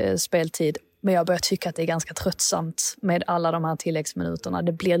speltid, men jag börjar tycka att det är ganska tröttsamt med alla de här tilläggsminuterna.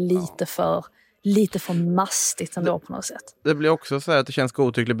 Det blir lite för mastigt ändå på något sätt. Det blir också så här att det känns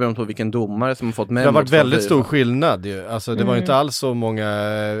godtyckligt beroende på vilken domare som har fått med. Det har varit väldigt stor skillnad ju. Alltså det var ju inte alls så många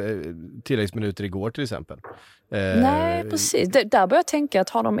tilläggsminuter igår till exempel. Nej, precis. Där börjar jag tänka att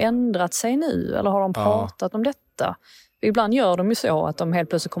har de ändrat sig nu, eller har de pratat om detta? Ibland gör de ju så att de helt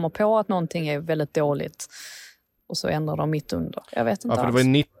plötsligt kommer på att någonting är väldigt dåligt och så ändrar de mitt under. Jag vet inte för alls. det var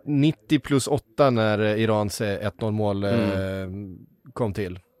 90+8 när Irans 1-0 mål kom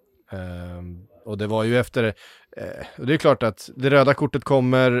till. Och det var ju efter det är klart att det röda kortet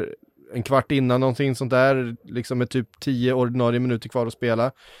kommer en kvart innan någonting sånt där, liksom med typ 10 ordinarie minuter kvar att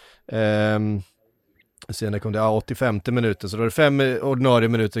spela. Sen kom det 85 minuter, så då är det 5 ordinarie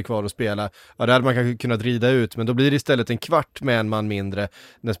minuter kvar att spela. Ja, det hade man kanske kunnat rida ut, men då blir det istället en kvart med en man mindre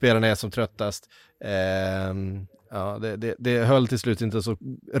när spelarna är som tröttast. Det höll till slut inte, så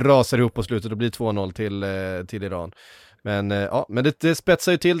rasar ihop på slutet och blir 2-0 till Iran. Men det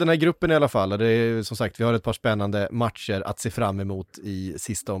spetsar ju till den här gruppen i alla fall. Det är, som sagt, vi har ett par spännande matcher att se fram emot i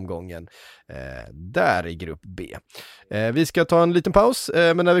sista omgången där i grupp B. Vi ska ta en liten paus,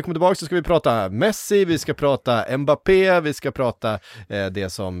 men när vi kommer tillbaka så ska vi prata Messi, vi ska prata Mbappé, vi ska prata det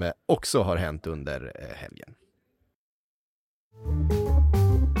som också har hänt under helgen.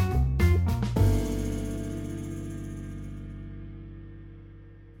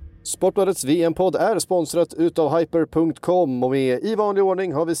 Sportbladets VM-podd är sponsrat utav Hyper.com, och med i vanlig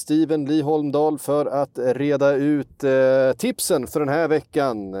ordning har vi Steven Lee Holmdahl för att reda ut tipsen för den här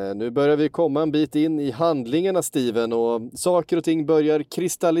veckan. Nu börjar vi komma en bit in i handlingarna, Steven, och saker och ting börjar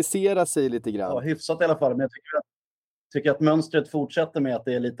kristallisera sig lite grann. Ja, hyfsat i alla fall, men jag tycker att mönstret fortsätter med att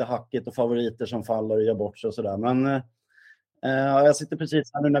det är lite hackigt och favoriter som faller och gör bort sig och sådär. Men jag sitter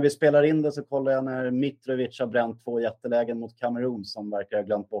precis här nu när vi spelar in det, så kollar jag när Mitrovic har bränt 2 jättelägen mot Kamerun som verkar ha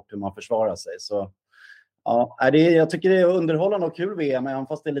glömt bort hur man försvarar sig. Så ja, jag tycker det är underhållande och kul VM, även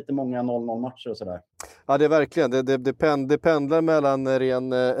fast det är lite många 0-0-matcher och sådär. Ja, det är verkligen. Det pendlar mellan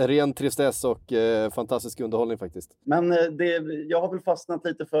ren tristess och fantastisk underhållning faktiskt. Men jag har väl fastnat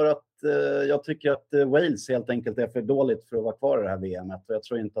lite för att jag tycker att Wales helt enkelt är för dåligt för att vara kvar i det här VMet. Och jag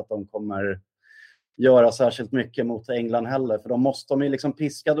tror inte att de kommer göra särskilt mycket mot England heller, för de är liksom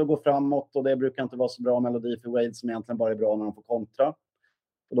piskade att gå framåt, och det brukar inte vara så bra melodi för Wales, som egentligen bara är bra när de får kontra.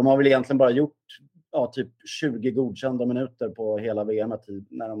 Och de har väl egentligen bara gjort typ 20 godkända minuter på hela VMet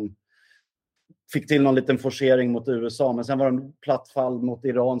när de fick till någon liten forcering mot USA, men sen var de plattfall mot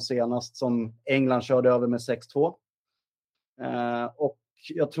Iran senast som England körde över med 6-2. Och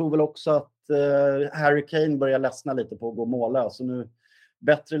jag tror väl också att Harry Kane börjar ledsna lite på att gå måla, så nu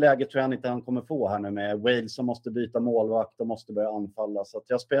bättre läge tror jag inte han kommer få här nu med Wales som måste byta målvakt och måste börja anfalla. Så att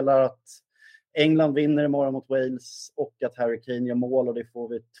jag spelar att England vinner imorgon mot Wales och att Harry Kane gör mål, och det får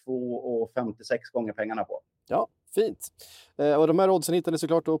vi 2,56 gånger pengarna på. Ja, fint. Och de här oddsen hittar ni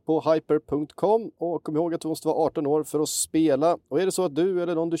såklart då på hyper.com, och kom ihåg att du måste vara 18 år för att spela. Och är det så att du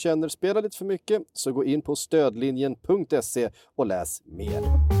eller någon du känner spelar lite för mycket, så gå in på stödlinjen.se och läs mer.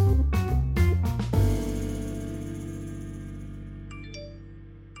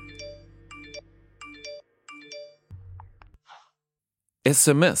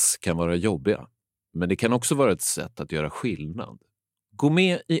 SMS kan vara jobbiga, men det kan också vara ett sätt att göra skillnad. Gå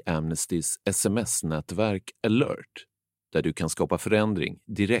med i Amnestys SMS-nätverk Alert, där du kan skapa förändring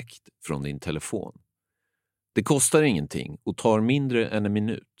direkt från din telefon. Det kostar ingenting och tar mindre än en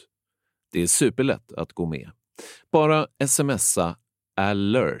minut. Det är superlätt att gå med. Bara smsa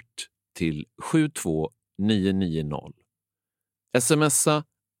ALERT till 72990. Smsa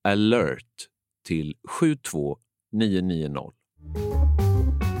ALERT till 72990.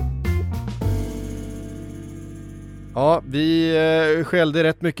 Ja, vi skällde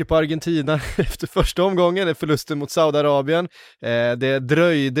rätt mycket på Argentina efter första omgången, förlusten mot Saudiarabien. Det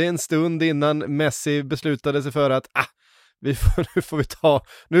dröjde en stund innan Messi beslutade sig för att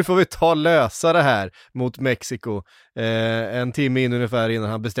nu får vi ta lösa det här mot Mexiko. En timme in ungefär innan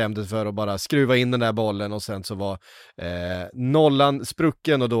han bestämde sig för att bara skruva in den där bollen, och sen så var nollan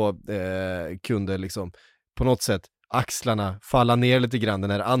sprucken, och då kunde liksom på något sätt axlarna falla ner lite grann,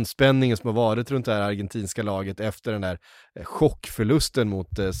 den här anspänningen som har varit runt det här argentinska laget efter den där chockförlusten mot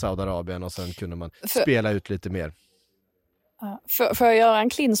Saudiarabien, och sen kunde man spela ut lite mer. Får jag göra en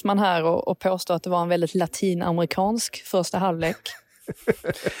Klinsmann här och påstå att det var en väldigt latinamerikansk första halvlek?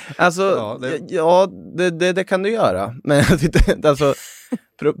 Alltså, det kan du göra. Men alltså,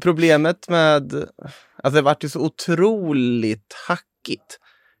 problemet med... Alltså det var ju så otroligt hackigt.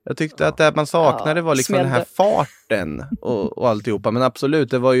 Jag tyckte att det man saknade var liksom den här farten och alltihopa. Men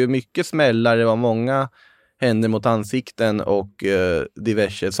absolut, det var ju mycket smällar, det var många händer mot ansikten och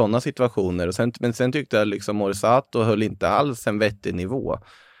diverse sådana situationer. Och sen tyckte jag liksom Morsato höll inte alls en vettig nivå.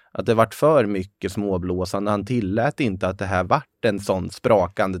 Att det vart för mycket småblåsande. Han tillät inte att det här vart en sån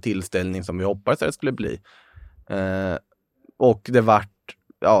sprakande tillställning som vi hoppades att det skulle bli. Och det vart,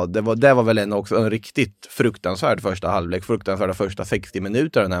 det var väl också en riktigt fruktansvärd första halvlek. Fruktansvärda första 60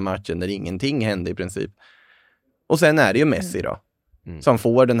 minuter av den här matchen där ingenting hände i princip. Och sen är det ju Messi då. Som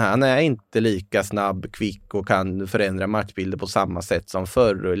får den här, han är inte lika snabb, kvick och kan förändra matchbilder på samma sätt som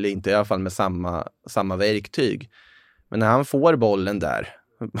förr, eller inte i alla fall med samma verktyg. Men när han får bollen där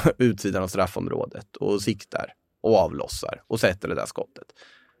utsidan av straffområdet och siktar och avlossar och sätter det där skottet.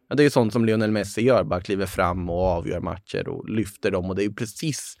 Ja, det är ju sånt som Lionel Messi gör, bara kliver fram och avgör matcher och lyfter dem, och det är ju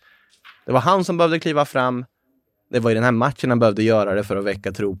precis, det var han som behövde kliva fram. Det var i den här matchen han behövde göra det för att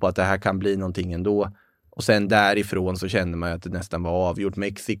väcka tro på att det här kan bli någonting ändå. Och sen därifrån så kände man att det nästan var avgjort.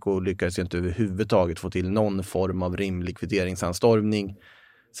 Mexiko lyckades ju inte överhuvudtaget få till någon form av rimlig kvitteringsanstormning.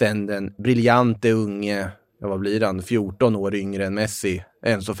 Sen den briljante unge, vad blir han, 14 år yngre än Messi,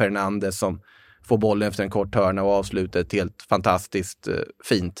 Enzo Fernandez, som får bollen efter en kort hörna och avslutar ett helt fantastiskt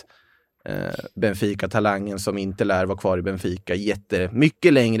fint. Benfica-talangen som inte lär vara kvar i Benfica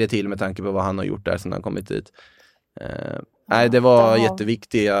mycket längre till med tanke på vad han har gjort där sedan han kommit dit. Nej, det var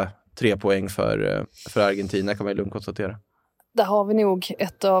jätteviktiga 3 poäng för Argentina, kan man ju lugnt konstatera. Där har vi nog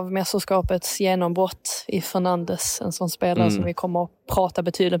ett av mästerskapets genombrott i Fernandes, en sån spelare som vi kommer att prata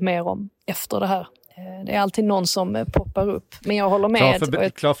betydligt mer om efter det här. Det är alltid någon som poppar upp, men jag håller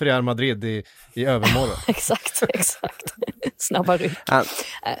med. Klar för Real Madrid i övermorgon. Exakt. Snabba ryck.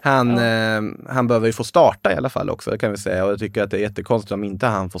 Han behöver ju få starta i alla fall också, kan vi säga. Och jag tycker att det är jättekonstigt om inte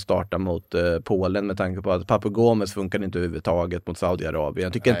han får starta mot Polen, med tanke på att Papu Gomez funkade inte överhuvudtaget mot Saudiarabien.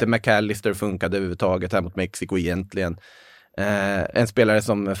 Jag tycker inte McAllister funkade överhuvudtaget här mot Mexiko egentligen. En spelare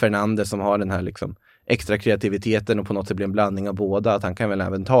som Fernandes som har den här liksom extra kreativiteten och på något sätt blir en blandning av båda, att han kan väl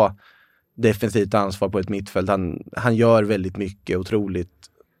även ta defensivt ansvar på ett mittfält. Han gör väldigt mycket, otroligt,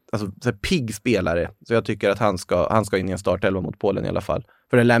 alltså så pigg spelare. Så jag tycker att han ska in i en startelva mot Polen i alla fall.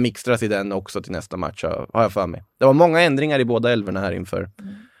 För det lär mixtras i den också till nästa match, har jag för mig. Det var många ändringar i båda älvorna här inför.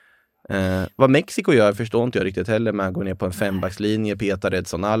 Vad Mexiko gör förstår inte jag riktigt heller, med att gå ner på en 5-backslinje, petar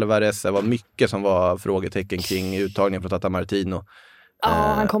Edson Alvarez. Det var mycket som var frågetecken kring uttagningen från Tata Martino. Ja,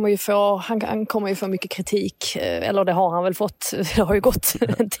 han kommer ju få mycket kritik, eller det har han väl fått. Det har ju gått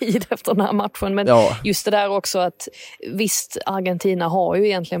en tid efter den här matchen, men just det där också att visst, Argentina har ju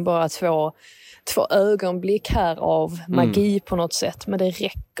egentligen bara två ögonblick här av magi på något sätt, men det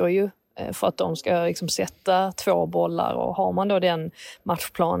räcker ju för att de ska liksom sätta 2 bollar, och har man då den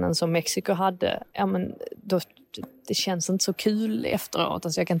matchplanen som Mexiko hade, ja men då, det känns inte så kul efteråt.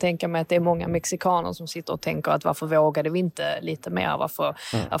 Alltså jag kan tänka mig att det är många mexikaner som sitter och tänker att varför vågade vi inte lite mer?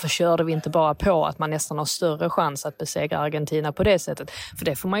 Varför körde vi inte bara på att man nästan har större chans att besegra Argentina på det sättet? För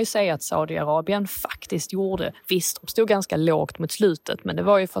det får man ju säga att Saudiarabien faktiskt gjorde. Visst, de stod ganska lågt mot slutet, men det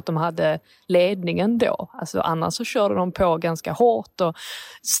var ju för att de hade ledningen då. Alltså annars så körde de på ganska hårt och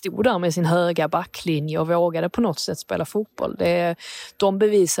stod där med sin höga backlinje och vågade på något sätt spela fotboll. De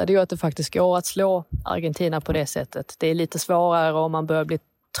bevisade ju att det faktiskt går att slå Argentina på det sättet. Det är lite svårare om man börjar bli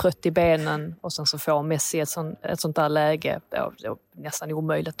trött i benen och sen så får Messi ett sånt där läge. Det är nästan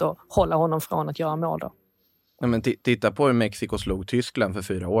omöjligt att hålla honom från att göra mål då. Ja, men titta på hur Mexiko slog Tyskland för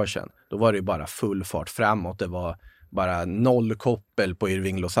 4 år sedan. Då var det ju bara full fart framåt. Det var bara 0 koppel på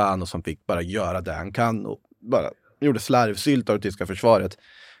Irving Lozano som fick bara göra det han kan och bara gjorde slarvsylt av det tyska försvaret.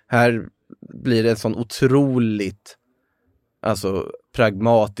 Här blir det en sån otroligt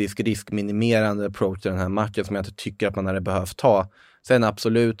pragmatisk, riskminimerande approach till den här matchen som jag inte tycker att man hade behövt ta. Sen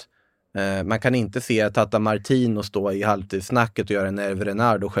absolut, man kan inte se Tata Martino stå i halvtidssnacket och göra en Hervé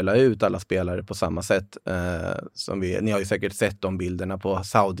Renard och skälla ut alla spelare på samma sätt. Ni har ju säkert sett de bilderna på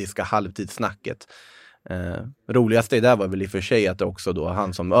saudiska halvtidssnacket. Roligaste i det var väl i och för sig att det också då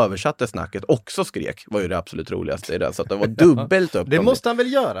han som översatte snacket också skrek, var ju det absolut roligaste i det, så att det var dubbelt upp. Det måste han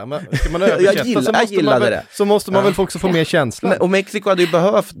väl göra, ska man översätta så måste man väl också få mer känsla. Och Mexiko hade ju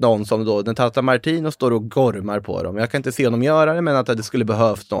behövt någon som då, den Tata Martino står och gormar på dem. Jag kan inte se honom göra det, men att det skulle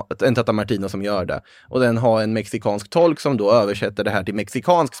behövs en Tata Martino som gör det. Och den har en mexikansk tolk som då översätter det här till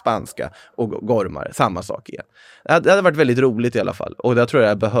mexikansk spanska och gormar, samma sak igen. Det hade varit väldigt roligt i alla fall, och det tror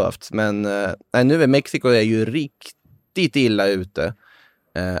jag behövts, men nu är Mexiko ju riktigt illa ute.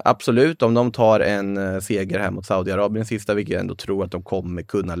 Absolut, om de tar en seger här mot Saudiarabien sista, vilket jag ändå tror att de kommer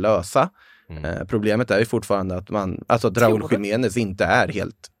kunna lösa. Problemet är ju fortfarande att Raúl Jiménez inte är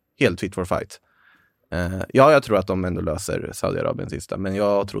helt fit for fight. Jag tror att de ändå löser Saudiarabien sista, men jag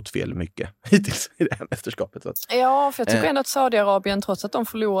har trott fel mycket hittills i det här mästerskapet. Ja, för jag tycker ändå att Saudiarabien, trots att de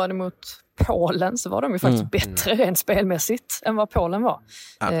förlorade mot Polen, så var de ju faktiskt bättre rent spelmässigt än vad Polen var.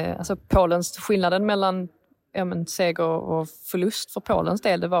 Alltså Polens skillnaden mellan seger och förlust för Polens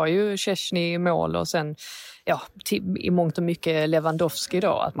del, det var ju Szczesny i mål och sen i mångt och mycket Lewandowski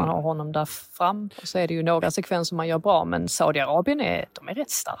då, att man har honom där fram, och så är det ju några sekvenser man gör bra, men Saudiarabien de är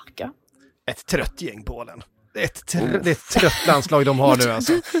rätt starka. Ett trött gäng Polen. Det är ett trött landslag de har nu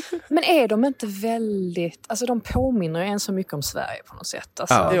alltså. Men är de inte väldigt, alltså de påminner ju en så mycket om Sverige på något sätt.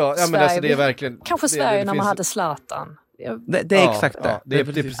 Alltså, Sverige, men alltså det är verkligen kanske Sverige när man hade Zlatan. Det är exakt det. Ja, det är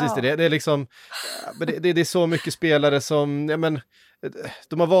precis det. Det är liksom, det är så mycket spelare som,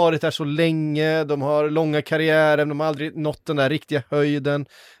 de har varit där så länge, de har långa karriärer, de har aldrig nått den där riktiga höjden.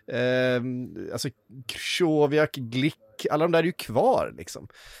 Alltså Kryssat, Glick, alla de där är ju kvar liksom.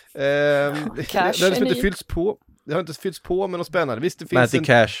 Det har liksom inte fyllts på. Det har inte fyllts på med något spännande. Visst, det finns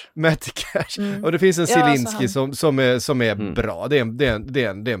Matty Cash. Och det finns en Zielinski som är bra. Det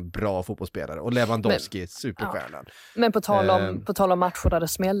är en bra fotbollsspelare. Och Lewandowski är superstjärnan. Men på tal om matcher där det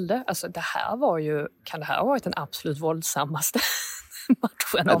smällde, alltså det här var ju, kan det här ha varit den absolut våldsammaste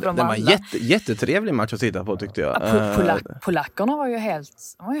matchen av dem alla? Det var en jättetrevlig match att titta på, tyckte jag. Polackerna var ju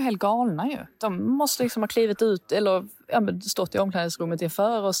helt galna ju. De måste liksom ha klivit ut eller stått i omklädningsrummet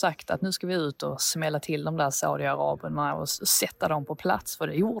inför och sagt att nu ska vi ut och smälla till de där Saudiaraberna och sätta dem på plats, för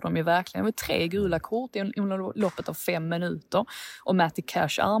det gjorde de ju verkligen. Det var 3 gula kort under loppet av 5 minuter och Matty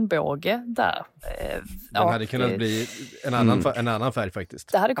Cash armbåge där. Den hade kunnat bli en annan färg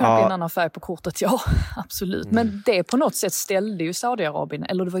faktiskt. Det hade kunnat bli en annan färg på kortet, ja, absolut. Men det på något sätt ställde ju Saudiarabien,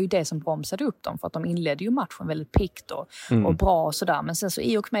 eller det var ju det som bromsade upp dem, för att de inledde ju matchen väldigt piggt och bra och sådär. Men sen så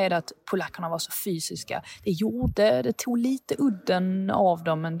i och med att polackerna var så fysiska, det tog lite udden av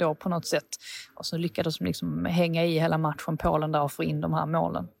dem ändå på något sätt. Och så lyckades de liksom hänga i hela matchen, Polen där, och få in de här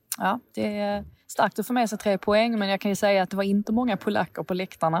målen. Ja, det är starkt att få med sig 3 poäng, men jag kan ju säga att det var inte många polacker på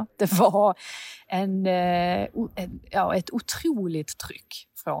läktarna. Det var ett otroligt tryck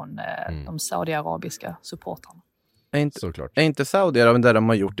från de saudiarabiska supportrarna. Är inte Saudiarabien där de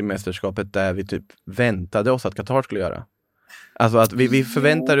har gjort i mästerskapet där vi typ väntade oss att Qatar skulle göra? Alltså att vi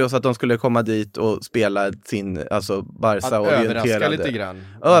förväntade oss att de skulle komma dit och spela sin Barca och överraska lite grann.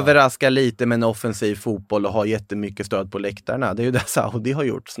 Överraska lite med en offensiv fotboll och ha jättemycket stöd på läktarna. Det är ju det Saudi har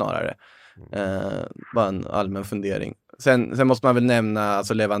gjort snarare. Bara en allmän fundering. Sen måste man väl nämna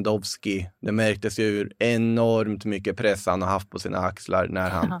Lewandowski. Det märktes ju hur enormt mycket press han har haft på sina axlar när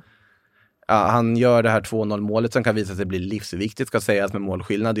han gör det här 2-0-målet som kan visa sig bli livsviktigt, ska sägas, med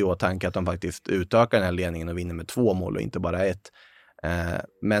målskillnad i åtanke att de faktiskt utökar den här ledningen och vinner med 2 mål och inte bara 1.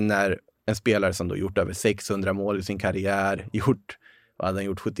 Men när en spelare som då gjort över 600 mål i sin karriär, hade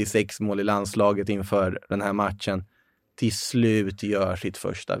gjort 76 mål i landslaget inför den här matchen, till slut gör sitt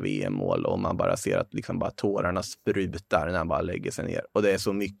första VM-mål och man bara ser att liksom bara tårarna sprutar när han bara lägger sig ner. Och det är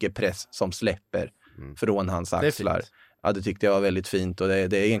så mycket press som släpper från hans axlar. Ja, det tyckte jag var väldigt fint, och det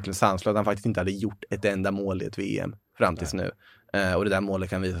är egentligen sanslöst att han faktiskt inte hade gjort ett enda mål i ett VM fram tills nu. Och det där målet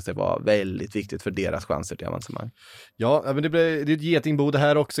kan visa sig vara väldigt viktigt för deras chanser till avancemang. Ja, men det är ett getingbo det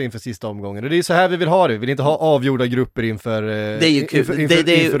här också inför sista omgången. Och det är så här vi vill ha det. Vi vill inte ha avgjorda grupper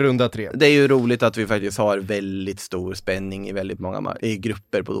inför runda 3. Det är ju roligt att vi faktiskt har väldigt stor spänning i väldigt många i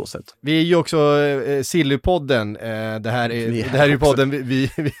grupper på då sätt. Vi är ju också Silly-podden. Det här är ju podden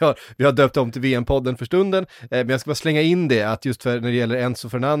vi har döpt om till VM-podden för stunden. Men jag ska bara slänga in det att just när det gäller Enzo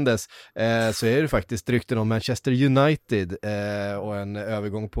Fernandes så är det faktiskt rykten om Manchester United och en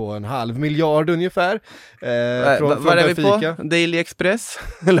övergång på 500 miljoner ungefär. Var är vi på? Daily Express?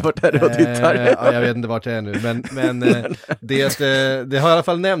 Eller vart är det och tittar? Ja, jag vet inte vart det är nu, men det har i alla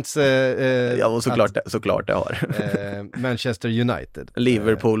fall nämnts. Ja, och såklart det har. Manchester United.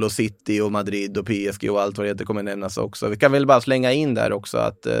 Liverpool och City och Madrid och PSG och allt vad det heter kommer nämnas också. Vi kan väl bara slänga in där också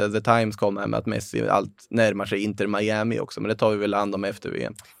att The Times kommer med att Messi allt närmar sig Inter Miami också, men det tar vi väl hand om efter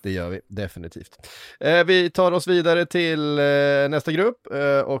VM. Det gör vi, definitivt. Vi tar oss vidare till nästa grupp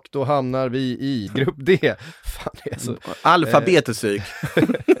och då hamnar vi i grupp D. Fan, det är så... Alfabetesyk.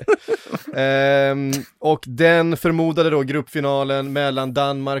 Och den förmodade då gruppfinalen mellan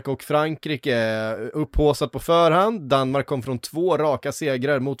Danmark och Frankrike upphåsat på förhand. Danmark kom från 2 raka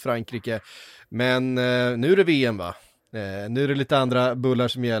segrar mot Frankrike, men nu är det VM, va? Nu är det lite andra bullar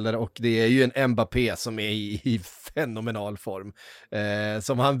som gäller och det är ju en Mbappé som är i fenomenal form.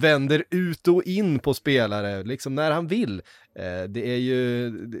 Som han vänder ut och in på spelare liksom när han vill. Det är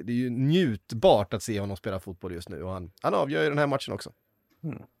ju njutbart att se honom spela fotboll just nu och han avgör ju den här matchen också.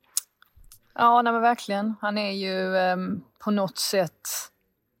 Ja, nej, men verkligen. Han är ju på något sätt...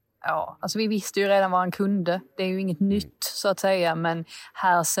 Ja, alltså vi visste ju redan vad han kunde. Det är ju inget nytt så att säga, men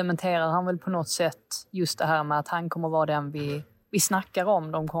här cementerar han väl på något sätt just det här med att han kommer vara den vi snackar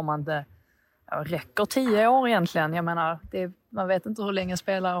om de kommande, räcker 10 år egentligen. Jag menar, man vet inte hur länge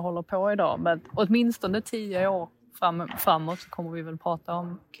spelare håller på idag, men åtminstone 10 år framåt så kommer vi väl prata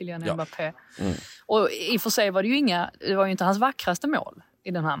om Kylian Mbappé. Och i och för sig var det var ju inte hans vackraste mål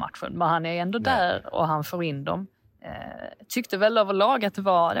i den här matchen, men han är ändå där och han får in dem. Tyckte väl överlag att det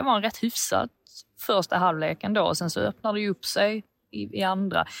var en rätt hyfsad första halvleken då, och sen så öppnar det ju upp sig i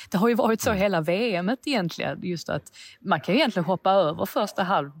andra. Det har ju varit så hela VM:et egentligen, just att man kan ju egentligen hoppa över första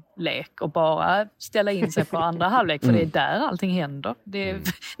halvlek och bara ställa in sig på andra halvlek, för det är där allting händer. Det är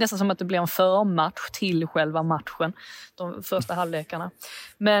nästan som att det blir en förmatch till själva matchen, de första halvlekarna.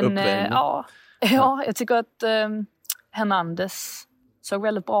 Men ja, jag tycker att Hernandez såg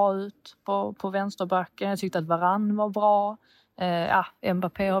väldigt bra ut på vänsterbacken. Jag tyckte att Varane var bra.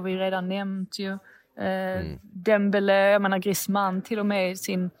 Mbappé har vi redan nämnt ju. Dembele, jag menar Griezmann till och med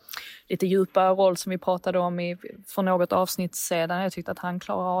sin lite djupare roll som vi pratade om för något avsnitt sedan. Jag tyckte att han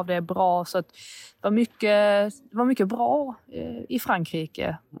klarar av det bra. Så att det var mycket bra i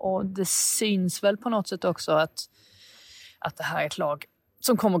Frankrike. Och det syns väl på något sätt också att det här är ett lag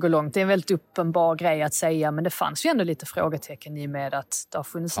som kommer gå långt. Det är en väldigt uppenbar grej att säga, men det fanns ju ändå lite frågetecken i med att det har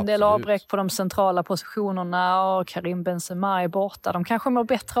funnits en del avbräck på de centrala positionerna och Karim Benzema är borta. De kanske mår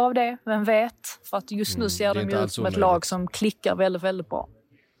bättre av det, vem vet? För att just nu ser de ut som ett lag som klickar väldigt, väldigt bra.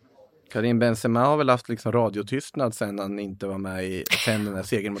 Karim Benzema har väl haft liksom radiotystnad sen han inte var med sen den här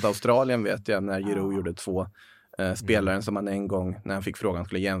segern mot Australien, vet jag, när Giroud gjorde 2. Spelaren som han en gång när han fick frågan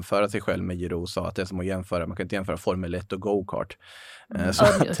skulle jämföra sig själv med Giroud sa att det är som att jämföra, man kan inte jämföra Formel 1 och go-kart.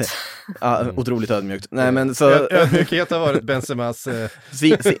 Ödmjukt. Otroligt ödmjukt. Nej, men så ödmjukhet har varit Benzemas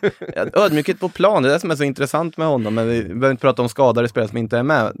ödmjukhet på plan, det är det som är så intressant med honom, men vi behöver inte prata om skadade spelare som inte är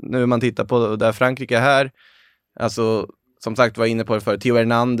med. Nu man tittar på där Frankrike är här, alltså som sagt var inne på det för Theo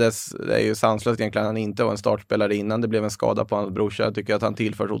Hernandez, det är ju sanslöst egentligen han inte var en startspelare innan det blev en skada på hans brorsa. Jag tycker att han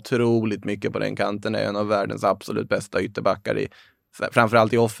tillför otroligt mycket på den kanten, är en av världens absolut bästa ytterbackar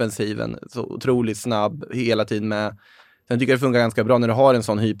framförallt i offensiven, så otroligt snabb hela tiden med. Sen tycker jag det funkar ganska bra när du har en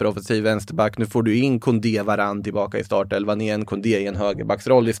sån hyperoffensiv vänsterback. Nu får du in Koundé, Varane tillbaka i startelvan igen, Koundé i en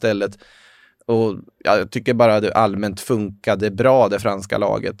högerbacksroll istället. Och jag tycker bara det allmänt funkade bra det franska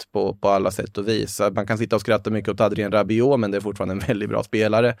laget på alla sätt och vis. Man kan sitta och skratta mycket åt Adrien Rabiot, men det är fortfarande en väldigt bra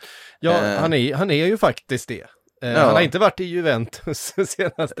spelare. Ja, han är ju faktiskt det. Han har inte varit i Juventus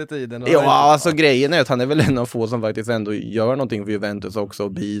senaste tiden. Ja, alltså grejen är att han är väl en av få som faktiskt ändå gör någonting för Juventus också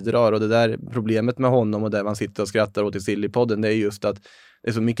och bidrar. Och det där problemet med honom och där man sitter och skrattar åt i Sillypodden, det är just att det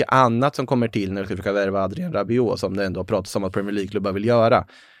är så mycket annat som kommer till när du ska försöka värva Adrien Rabiot som det ändå har pratats om att Premier League-klubbar vill göra.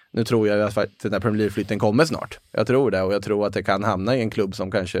 Nu tror jag att den här Premier League-flytten kommer snart. Jag tror det, och jag tror att det kan hamna i en klubb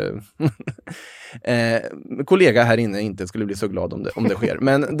som kanske kollega här inne inte skulle bli så glad om det sker.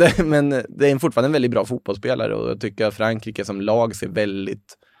 Men det är fortfarande en väldigt bra fotbollsspelare och jag tycker att Frankrike som lag ser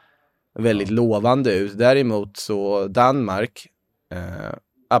väldigt, väldigt lovande ut. Däremot så Danmark,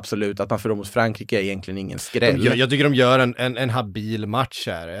 absolut, att man förlorar mot Frankrike är egentligen ingen skräll. Jag tycker de gör en habil match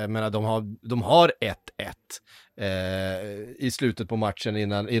här. Jag menar, de har 1-1 i slutet på matchen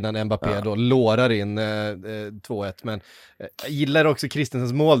innan Mbappé då lårar in 2-1, men jag gillar också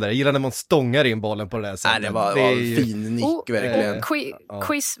Christensens mål där. Jag gillar när man stångar in bollen på det där sättet. Det var fin nick verkligen.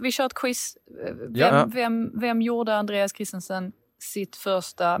 Quiz, vi kör ett quiz. Vem gjorde Andreas Christensen sitt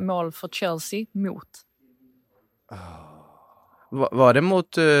första mål för Chelsea mot? Var det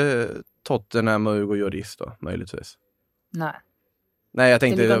mot Tottenham och Hugo Lloris då, möjligtvis? Nej. Nej, jag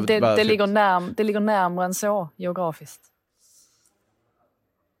tänkte... Det ligger närmare än så geografiskt.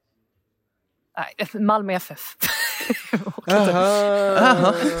 Nej, Malmö FF.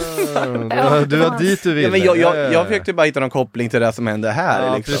 Du var dit du ville. Ja, men jag försökte bara hitta någon koppling till det som hände här.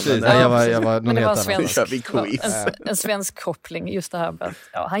 Ja, liksom. precis. Jag var men det var svensk. En svensk koppling, just det här.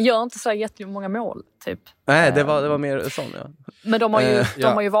 Han gör inte så jättemånga mål, typ. Nej, det var mer sån, ja. Men de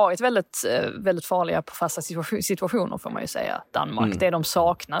har ju varit väldigt, väldigt farliga på fasta situationer, får man ju säga. Danmark, det de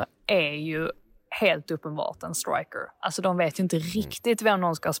saknar är ju helt uppenbart en striker. Alltså de vet ju inte riktigt vem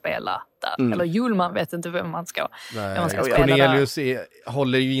någon ska spela där. Eller Julman vet inte vem man ska spela Cornelius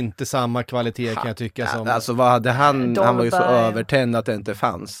håller ju inte samma kvalitet kan jag tycka som... Alltså vad hade han? Han var ju så övertänd att det inte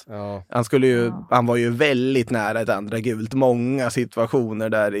fanns. Ja. Han var ju väldigt nära ett andra gult. Många situationer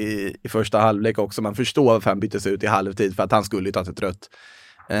där i första halvlek också. Man förstår varför han byttes ut i halvtid, för att han skulle ju ta sig trött.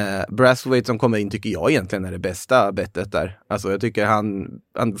 Brathwaite som kommer in tycker jag egentligen är det bästa bettet där. Alltså jag tycker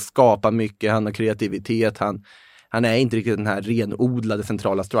han skapar mycket, han har kreativitet, han är inte riktigt den här renodlade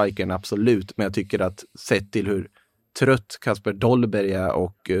centrala strikern, absolut, men jag tycker att sett till hur trött Kasper Dolberg är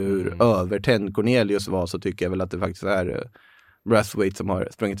och hur övertänd Cornelius var, så tycker jag väl att det faktiskt är Brathwaite som har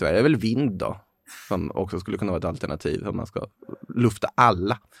sprungit iväg. Det är väl Vind då, som också skulle kunna vara ett alternativ om man ska lufta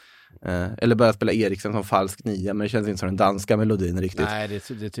alla. Eller börja spela Eriksen som falsk nia, men det känns inte som den danska melodin riktigt. Nej, det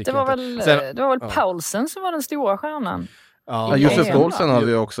tycker det var jag det var väl Paulsen som var den stora stjärnan. Ja, Josef Paulsen har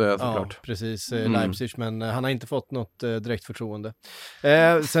vi också såklart. Ja, precis, Leipzig, men han har inte fått något direkt förtroende.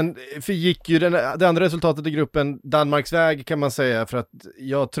 Sen gick ju det andra resultatet i gruppen Danmarks väg, kan man säga, för att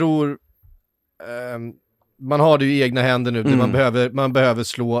jag tror man har det ju i egna händer nu. Man behöver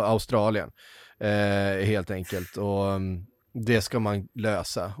slå Australien helt enkelt, och det ska man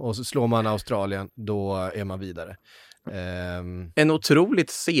lösa. Och så slår man Australien, då är man vidare. En otroligt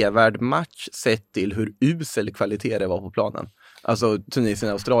sevärd match sett till hur usel kvalitet det var på planen. Alltså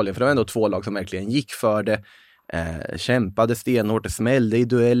Tunisien och Australien, för det var ändå två lag som verkligen gick för det. Kämpade stenhårt, det smällde i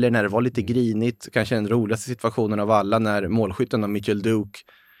dueller när det var lite grinigt. Kanske den roligaste situationen av alla, när målskytten av Mitchell Duke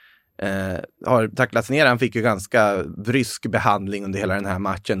har tacklats ner. Han fick ju ganska brysk behandling under hela den här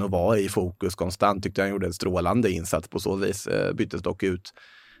matchen och var i fokus konstant. Tyckte han gjorde en strålande insats på så vis. Byttes dock ut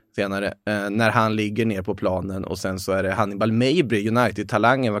senare. När han ligger ner på planen, och sen så är det Hannibal Mejbry,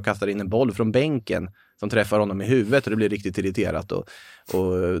 United-talangen, var kastar in en boll från bänken som träffar honom i huvudet, och det blir riktigt irriterat.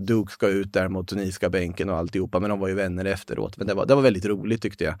 Och Duke ska ut där mot tunisiska bänken och alltihopa, men de var ju vänner efteråt. Men det var väldigt roligt,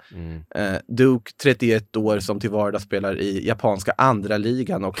 tyckte jag. Duke, 31 år, som till vardag spelar i japanska andra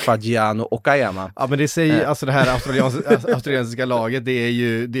ligan, och Fagiano Okayama. Ja, men det säger, alltså det här australiensiska laget, det är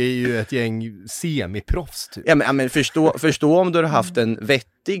ju ett gäng semiproffs typ. Ja, men förstå om du har haft en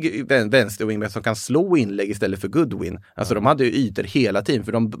vettig vänsterwingback som kan slå inlägg istället för Goodwin. Alltså de hade ju ytor hela tiden,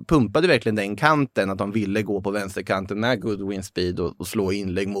 för de pumpade verkligen den kanten, att de ville gå på vänsterkanten med Goodwin speed och slå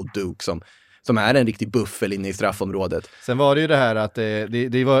inlägg mot Duke som är en riktig buffel inne i straffområdet. Sen var det ju det här att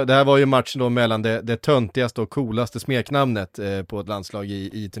det här var ju matchen då mellan det töntigaste och coolaste smeknamnet på ett landslag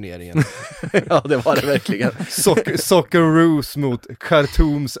i turneringen. Ja, det var det verkligen. Socceroos mot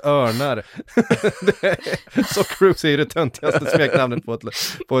Khartoums örnar. Socceroos är ju det töntigaste smeknamnet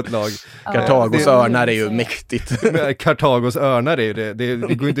på ett lag. Kartagos örnar är ju mäktigt. Kartagos örnar är ju det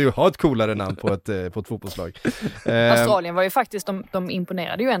går inte att ha ett coolare namn på ett fotbollslag. Australien var ju faktiskt, de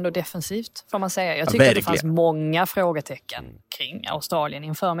imponerade ju ändå defensivt, får man säga. Jag tyckte att det fanns många frågetecken kring Australien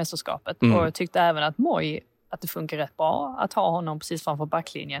inför mästerskapet. Och jag tyckte även att att det funkar rätt bra att ha honom precis framför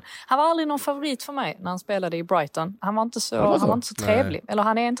backlinjen. Han var aldrig någon favorit för mig när han spelade i Brighton. Han var inte så trevlig. Eller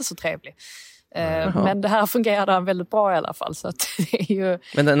han är inte så trevlig. Men det här fungerade väldigt bra i alla fall. Så att det är ju,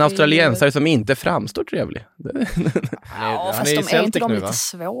 men en australiensare som inte framstår trevlig. Ja, fast de är inte de lite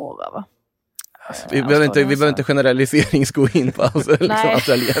svåra, va? Vi behöver inte generaliseringsgå in på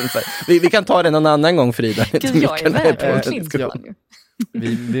australiensare. Vi kan ta det någon annan gång, Frida. Gud, jag är med på Klinsman ju.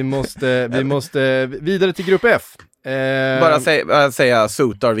 Vi måste vidare till grupp F. Bara säga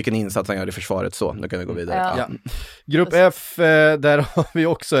Sotar, vilken insats han gör i försvaret, så nu kan vi gå vidare. Ja. Grupp F, där har vi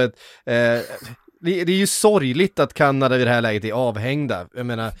också ett det är ju sorgligt att Kanada vid det här läget är avhängda. Jag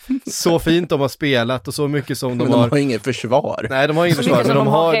menar, så fint de har spelat och så mycket som de har inget försvar. Nej, de har inget försvar, men de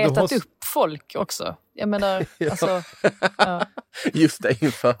har retat upp folk också. Jag menar, alltså, ja. Just det,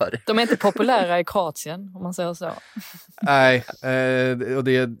 inför. De är inte populära i Kroatien, om man säger så. Nej, och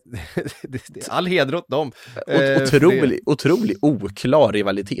det är all heder åt dem. Otrolig oklar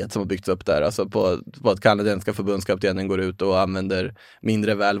rivalitet som har byggts upp där. Alltså på att kanadenska förbundskaptenen går ut och använder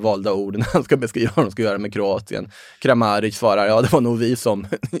mindre väl valda ord när han ska beskriva vad de ska göra med Kroatien. Kramaric svarar, ja, det var nog vi som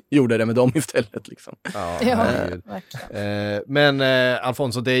gjorde det med dem istället. Liksom. Ja, verkligen. Men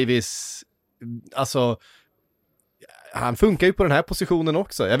Alfonso Davies, alltså han funkar ju på den här positionen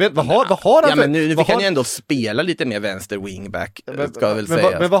också. Jag vet, vad har han för... men nu kan ju ändå spela lite mer vänster wingback, ska jag väl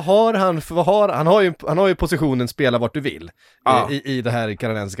säga. Men vad har han han har ju positionen spela vart du vill i det här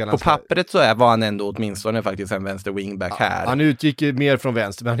kanadensiska landslaget. På pappret så var han ändå åtminstone faktiskt en vänster wingback här. Han utgick ju mer från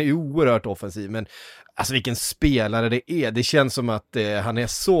vänster, men han är oerhört offensiv. Men alltså vilken spelare det är. Det känns som att han är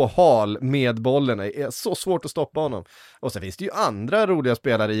så hal med bollen. Det är så svårt att stoppa honom. Och så finns det ju andra roliga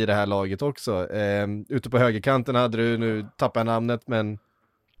spelare i det här laget också. Ute på högerkanten hade du, nu tappar jag namnet, men...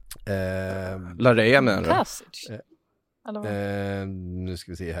 Larea menar du? Nu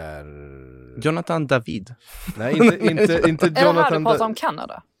ska vi se här. Jonathan David. Nej, inte Jonathan. Är det här du pratar om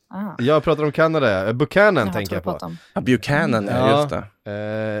Kanada? Aha. Jag pratar om Kanada. Buchanan tänker jag på. Buchanan, just det.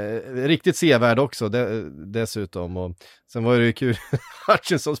 Riktigt sevärd också dessutom. Och sen var det ju kul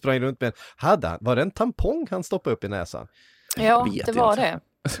Hutchinson sprang runt med var det en tampong han stoppade upp i näsan? Ja, det var det.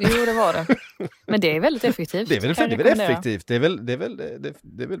 Jo, det var det. Men det är väldigt effektivt. Det är väl effektivt. Det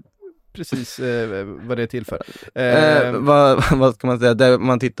är väl precis vad det är till för. Vad ska man säga? Där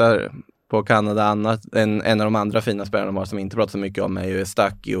man tittar på Kanada annat. En av de andra fina spelarna de har som inte pratar så mycket om är ju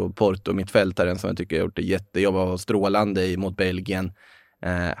Stacchi och Porto, mittfältaren, som jag tycker har gjort det jättejobb och strålande mot Belgien.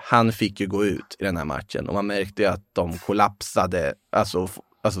 Han fick ju gå ut i den här matchen och man märkte ju att de kollapsade,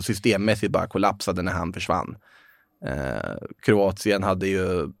 alltså systemmässigt bara kollapsade när han försvann. Kroatien hade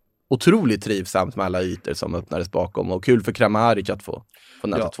ju otroligt trivsamt med alla ytor som öppnades bakom och kul för Kramaric att få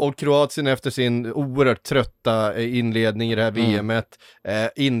och Kroatien efter sin oerhört trötta inledning i det här VMet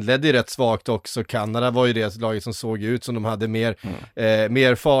inledde ju rätt svagt också. Kanada var ju det laget som såg ut som de hade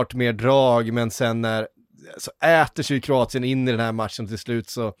mer fart, mer drag, men sen när så äter sig Kroatien in i den här matchen till slut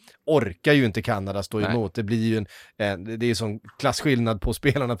så orkar ju inte Kanada stå emot. Det blir ju det är ju sån klassskillnad på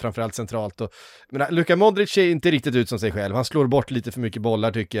spelarna framförallt centralt. Men Luka Modric ser inte riktigt ut som sig själv. Han slår bort lite för mycket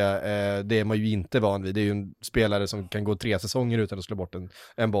bollar tycker jag. Det är man ju inte van vid. Det är ju en spelare som kan gå 3 säsonger utan att slå bort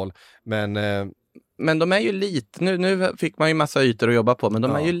en boll. Men de är ju lite, nu fick man ju massa ytor att jobba på, men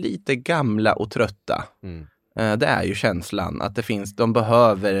de är ju lite gamla och trötta. Det är ju känslan att de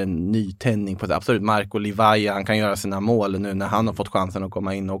behöver en ny tändning på det. Absolut, Marco Livaja, han kan göra sina mål nu när han har fått chansen att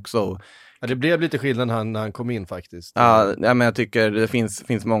komma in också. Ja, det blev lite skillnad när han kom in faktiskt. Ja, men jag tycker det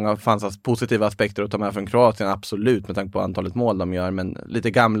finns många positiva aspekter att ta med från Kroatien, absolut, med tanke på antalet mål de gör. Men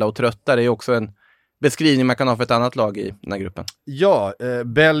lite gamla och trötta, det är också en beskrivning man kan ha för ett annat lag i den här gruppen. Ja,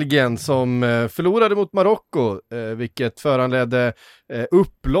 Belgien som förlorade mot Marocko, vilket föranledde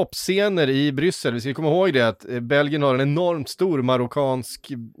upploppsscener i Bryssel. Vi ska komma ihåg det att Belgien har en enormt stor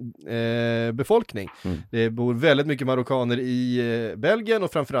marockansk befolkning. Det bor väldigt mycket marockaner i Belgien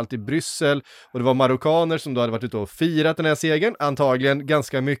och framförallt i Bryssel. Och det var marockaner som då hade varit ute och firat den här segern. Antagligen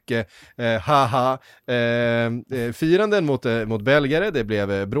ganska mycket firanden mot belgare. Det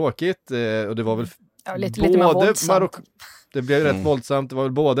blev bråkigt och det var väl lite mer våldsamt. Det blev rätt våldsamt. Det var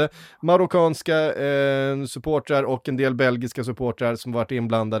väl både marockanska supportrar och en del belgiska supportrar som varit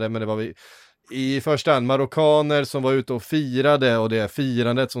inblandade, men det var i första hand marockaner som var ute och firade, och det är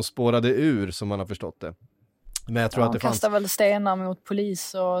firandet som spårade ur, som man har förstått det. Men jag tror att det fanns... kastade väl stenar mot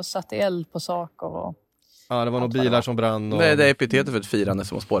polis och satte eld på saker och... Ja, det var nog bilar som brann. Och... Det är epitetet för ett firande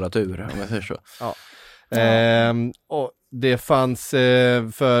som har spårat ur, om jag säger så. Ja. Och det fanns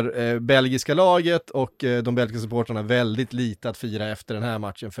för belgiska laget och de belgiska supportrarna väldigt lite att fira efter den här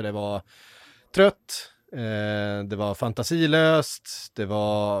matchen, för det var trött, det var fantasilöst, det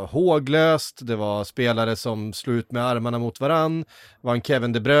var håglöst, det var spelare som slog ut med armarna mot varann, det var en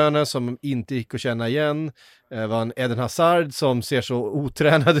Kevin De Bruyne som inte gick att känna igen, det var en Eden Hazard som ser så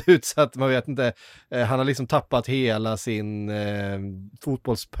otränad ut så att man vet inte, han har liksom tappat hela sin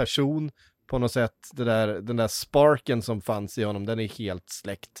fotbollsperson på något sätt. Den där sparken som fanns i honom, den är helt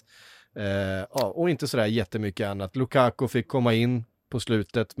släckt. Och inte sådär jättemycket annat. Lukaku fick komma in på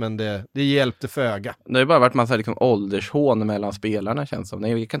slutet, men det hjälpte föga. Det har ju bara varit massa liksom åldershån mellan spelarna, känns som.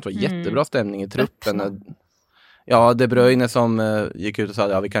 Det kan inte vara jättebra stämning i truppen. Ja, De Bruyne som gick ut och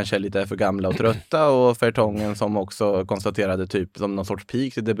sa att vi kanske är lite för gamla och trötta, och Fertongen som också konstaterade typ som någon sorts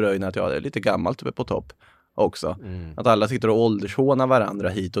peak till De Bruyne att det är lite gammalt uppe på topp också. Att alla sitter och åldershånar varandra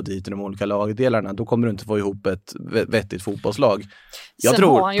hit och dit i de olika lagdelarna, då kommer du inte få ihop ett vettigt fotbollslag. Jag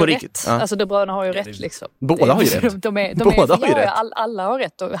tror har han på riktigt. Ja. Alltså De Bruyne har ju rätt liksom. Båda har ju rätt. Båda har ju rätt. Alla har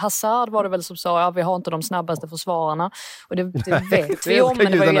rätt. Och Hazard var det väl som sa vi har inte de snabbaste försvararna. Och det vet vi om,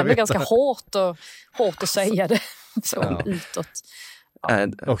 men det var ju ändå ganska hårt att säga det så utåt. Ja.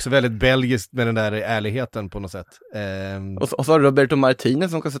 Också väldigt belgiskt med den där ärligheten på något sätt. Och så har Roberto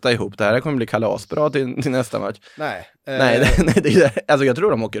Martinez som ska sätta ihop det här. Det kommer bli kalasbra till nästa match. Nej. Nej, alltså jag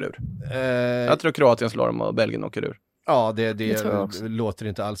tror de åker ur. Jag tror Kroatien slår dem och Belgien åker ur. Ja, det låter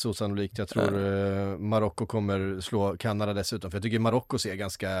inte alls osannolikt. Jag tror Marocko kommer slå Kanada dessutom. För jag tycker Marocko ser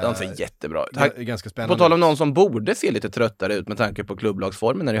de ser jättebra ut. Ganska spännande. På tal om någon som borde se lite tröttare ut med tanke på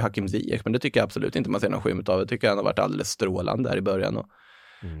klubblagsformen är det Hakim Ziyech. Men det tycker jag absolut inte man ser någon skymmet av. Jag tycker han har varit alldeles strålande där i början. Och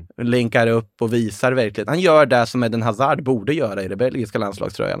länkar upp och visar verkligen. Han gör det som Eden Hazard borde göra i det belgiska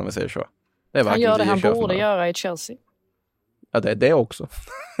landslagströjan om vi säger så. Han gör det han borde göra i Chelsea. Ja, det också.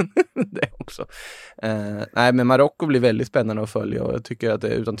 Det också. Nej, men Marocko blir väldigt spännande att följa och jag tycker att det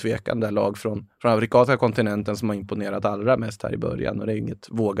är utan tvekan det lag från afrikanska kontinenten som har imponerat allra mest här i början och det är inget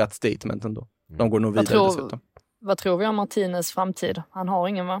vågat statement ändå. De går nog vidare dessutom. Vad tror vi om Martinez framtid? Han har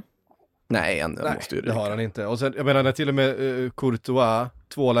ingen, va? Nej, det har han inte. Och sen, jag menar, när till och med Courtois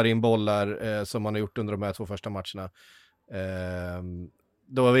tvålar in bollar som han har gjort under de här 2 första matcherna.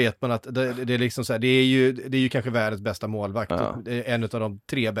 Då vet man att det är liksom så här, det är ju kanske världens bästa målvakt. Ja. En av de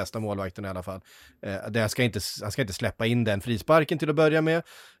 3 bästa målvakterna i alla fall. Han ska inte släppa in den frisparken till att börja med.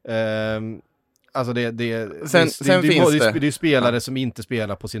 Alltså det är spelare som inte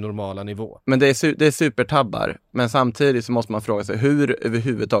spelar på sin normala nivå. Men det är supertabbar. Men samtidigt så måste man fråga sig hur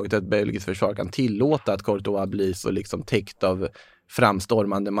överhuvudtaget ett belgiskt försvar kan tillåta att Courtois blir så liksom täckt av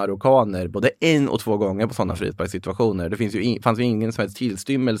framstormande marockaner både 1 och 2 gånger på sådana frisparkssituationer. Det fanns ju ingen som helst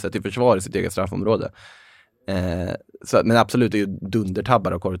tillstymmelse till försvar i sitt eget straffområde. Men absolut, det är ju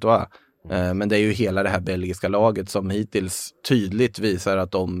dundertabbar av Courtois. Men det är ju hela det här belgiska laget som hittills tydligt visar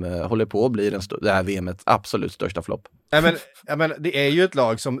att de håller på att bli det här VM:ets absolut största flopp. Men det är ju ett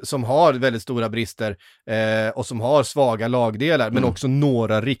lag som har väldigt stora brister och som har svaga lagdelar men också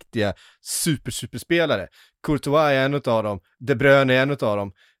några riktiga superspelare. Courtois är en av dem, De Bruyne är en av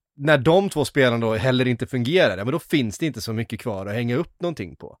dem. När de 2 spelarna då heller inte fungerar, men då finns det inte så mycket kvar att hänga upp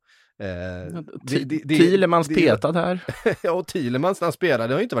någonting på. Thielemans petad här. Ja, och Thielemans när han spelar,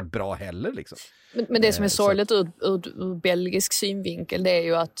 det har ju inte varit bra heller liksom. Men det som är sorgligt ur belgisk synvinkel, det är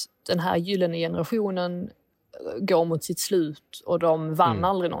ju att den här gyllene generationen går mot sitt slut och de vann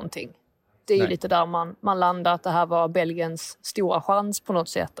aldrig någonting. Det är ju lite där man landar, att det här var Belgiens stora chans på något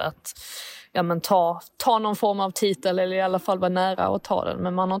sätt att ta någon form av titel eller i alla fall vara nära att ta den,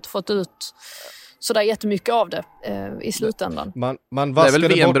 men man har inte fått ut så där jättemycket av det i slutändan. Man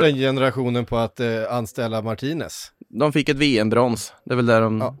vaskade bort den generationen på att anställa Martinez. De fick ett VM-brons. Det är väl där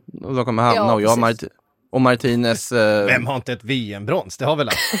de kommer hamna. Ja, och Martinez... Vem har inte ett VM-brons? Det har väl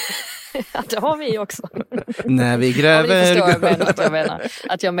Ja, det har vi också. När vi gräver...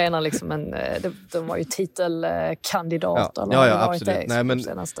 Jag menar liksom de var ju titelkandidater. Ja, absolut. Nej, men,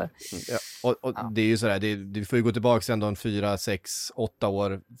 det är ju sådär, det får ju gå tillbaka ändå 4, 6, 8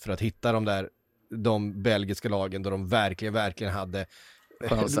 år för att hitta de belgiska lagen då de verkligen hade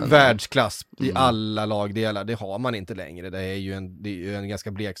världsklass i alla lagdelar. Det har man inte längre. Det är ju en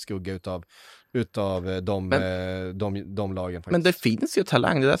ganska blek skugga utav de lagen faktiskt. Men det finns ju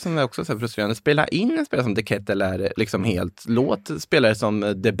talang, det där som är också så frustrerande. Spela in en spelare som De Kettel är liksom helt, låt spelare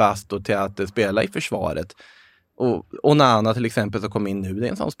som De Bast och Teater spela i försvaret. Och Nana till exempel som kom in nu, det är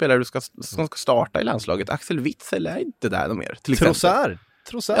en sån spelare som ska starta i landslaget. Axel Witzel är inte där de mer. Trossard.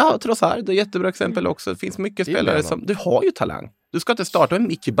 Ja, Trossard, det är ett jättebra exempel också. Det finns mycket spelare som, du har ju talang. Du ska inte starta med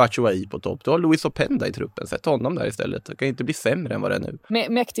Micke Batshuayi på topp. Du har Luis Openda i truppen. Sätt honom där istället. Det kan inte bli sämre än vad det är nu.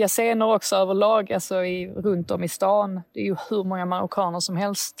 Mäktiga scener också överlag. Alltså runt om i stan. Det är ju hur många marockaner som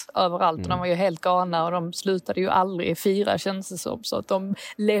helst överallt. De var ju helt galna och de slutade ju aldrig fira, känns det som. Så att de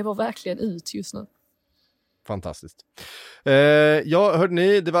lever verkligen ut just nu. Fantastiskt. Ja, hörde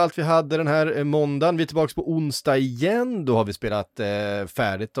ni, det var allt vi hade den här måndagen. Vi är tillbaka på onsdag igen. Då har vi spelat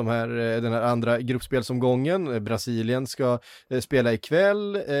färdigt den här andra gruppspelsomgången. Brasilien ska spela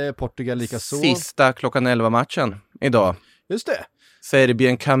ikväll. Portugal likaså. Sista klockan 11-matchen idag. Just det.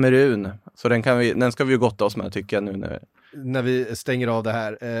 Serbien-Kamerun. Så den ska vi ju gotta oss med, tycker jag nu när vi stänger av det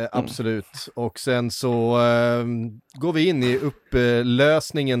här, absolut. Och sen så går vi in i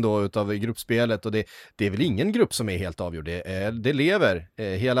upplösningen då utav gruppspelet och det är väl ingen grupp som är helt avgjord. Det lever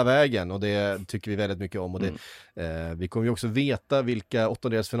hela vägen och det tycker vi väldigt mycket om och vi kommer ju också veta vilka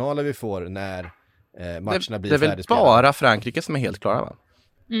åttondelsfinaler vi får när matcherna blir färdigspelade. Det är väl bara Frankrike som är helt klara, va?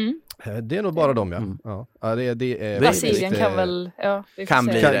 Det är nog bara dem, ja. Det är Brasilien kan väl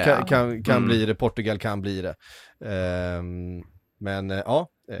kan bli det, Portugal kan bli det. Men ja.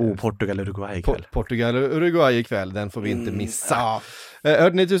 Portugal-Uruguay ikväll. Portugal-Uruguay ikväll, den får vi inte missa.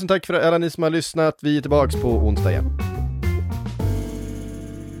 Hörde ni, tusen tack för alla ni som har lyssnat. Vi är tillbaka på onsdag igen.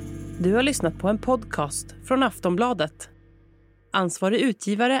 Du har lyssnat på en podcast från Aftonbladet. Ansvarig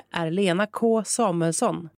utgivare är Lena K. Samuelsson.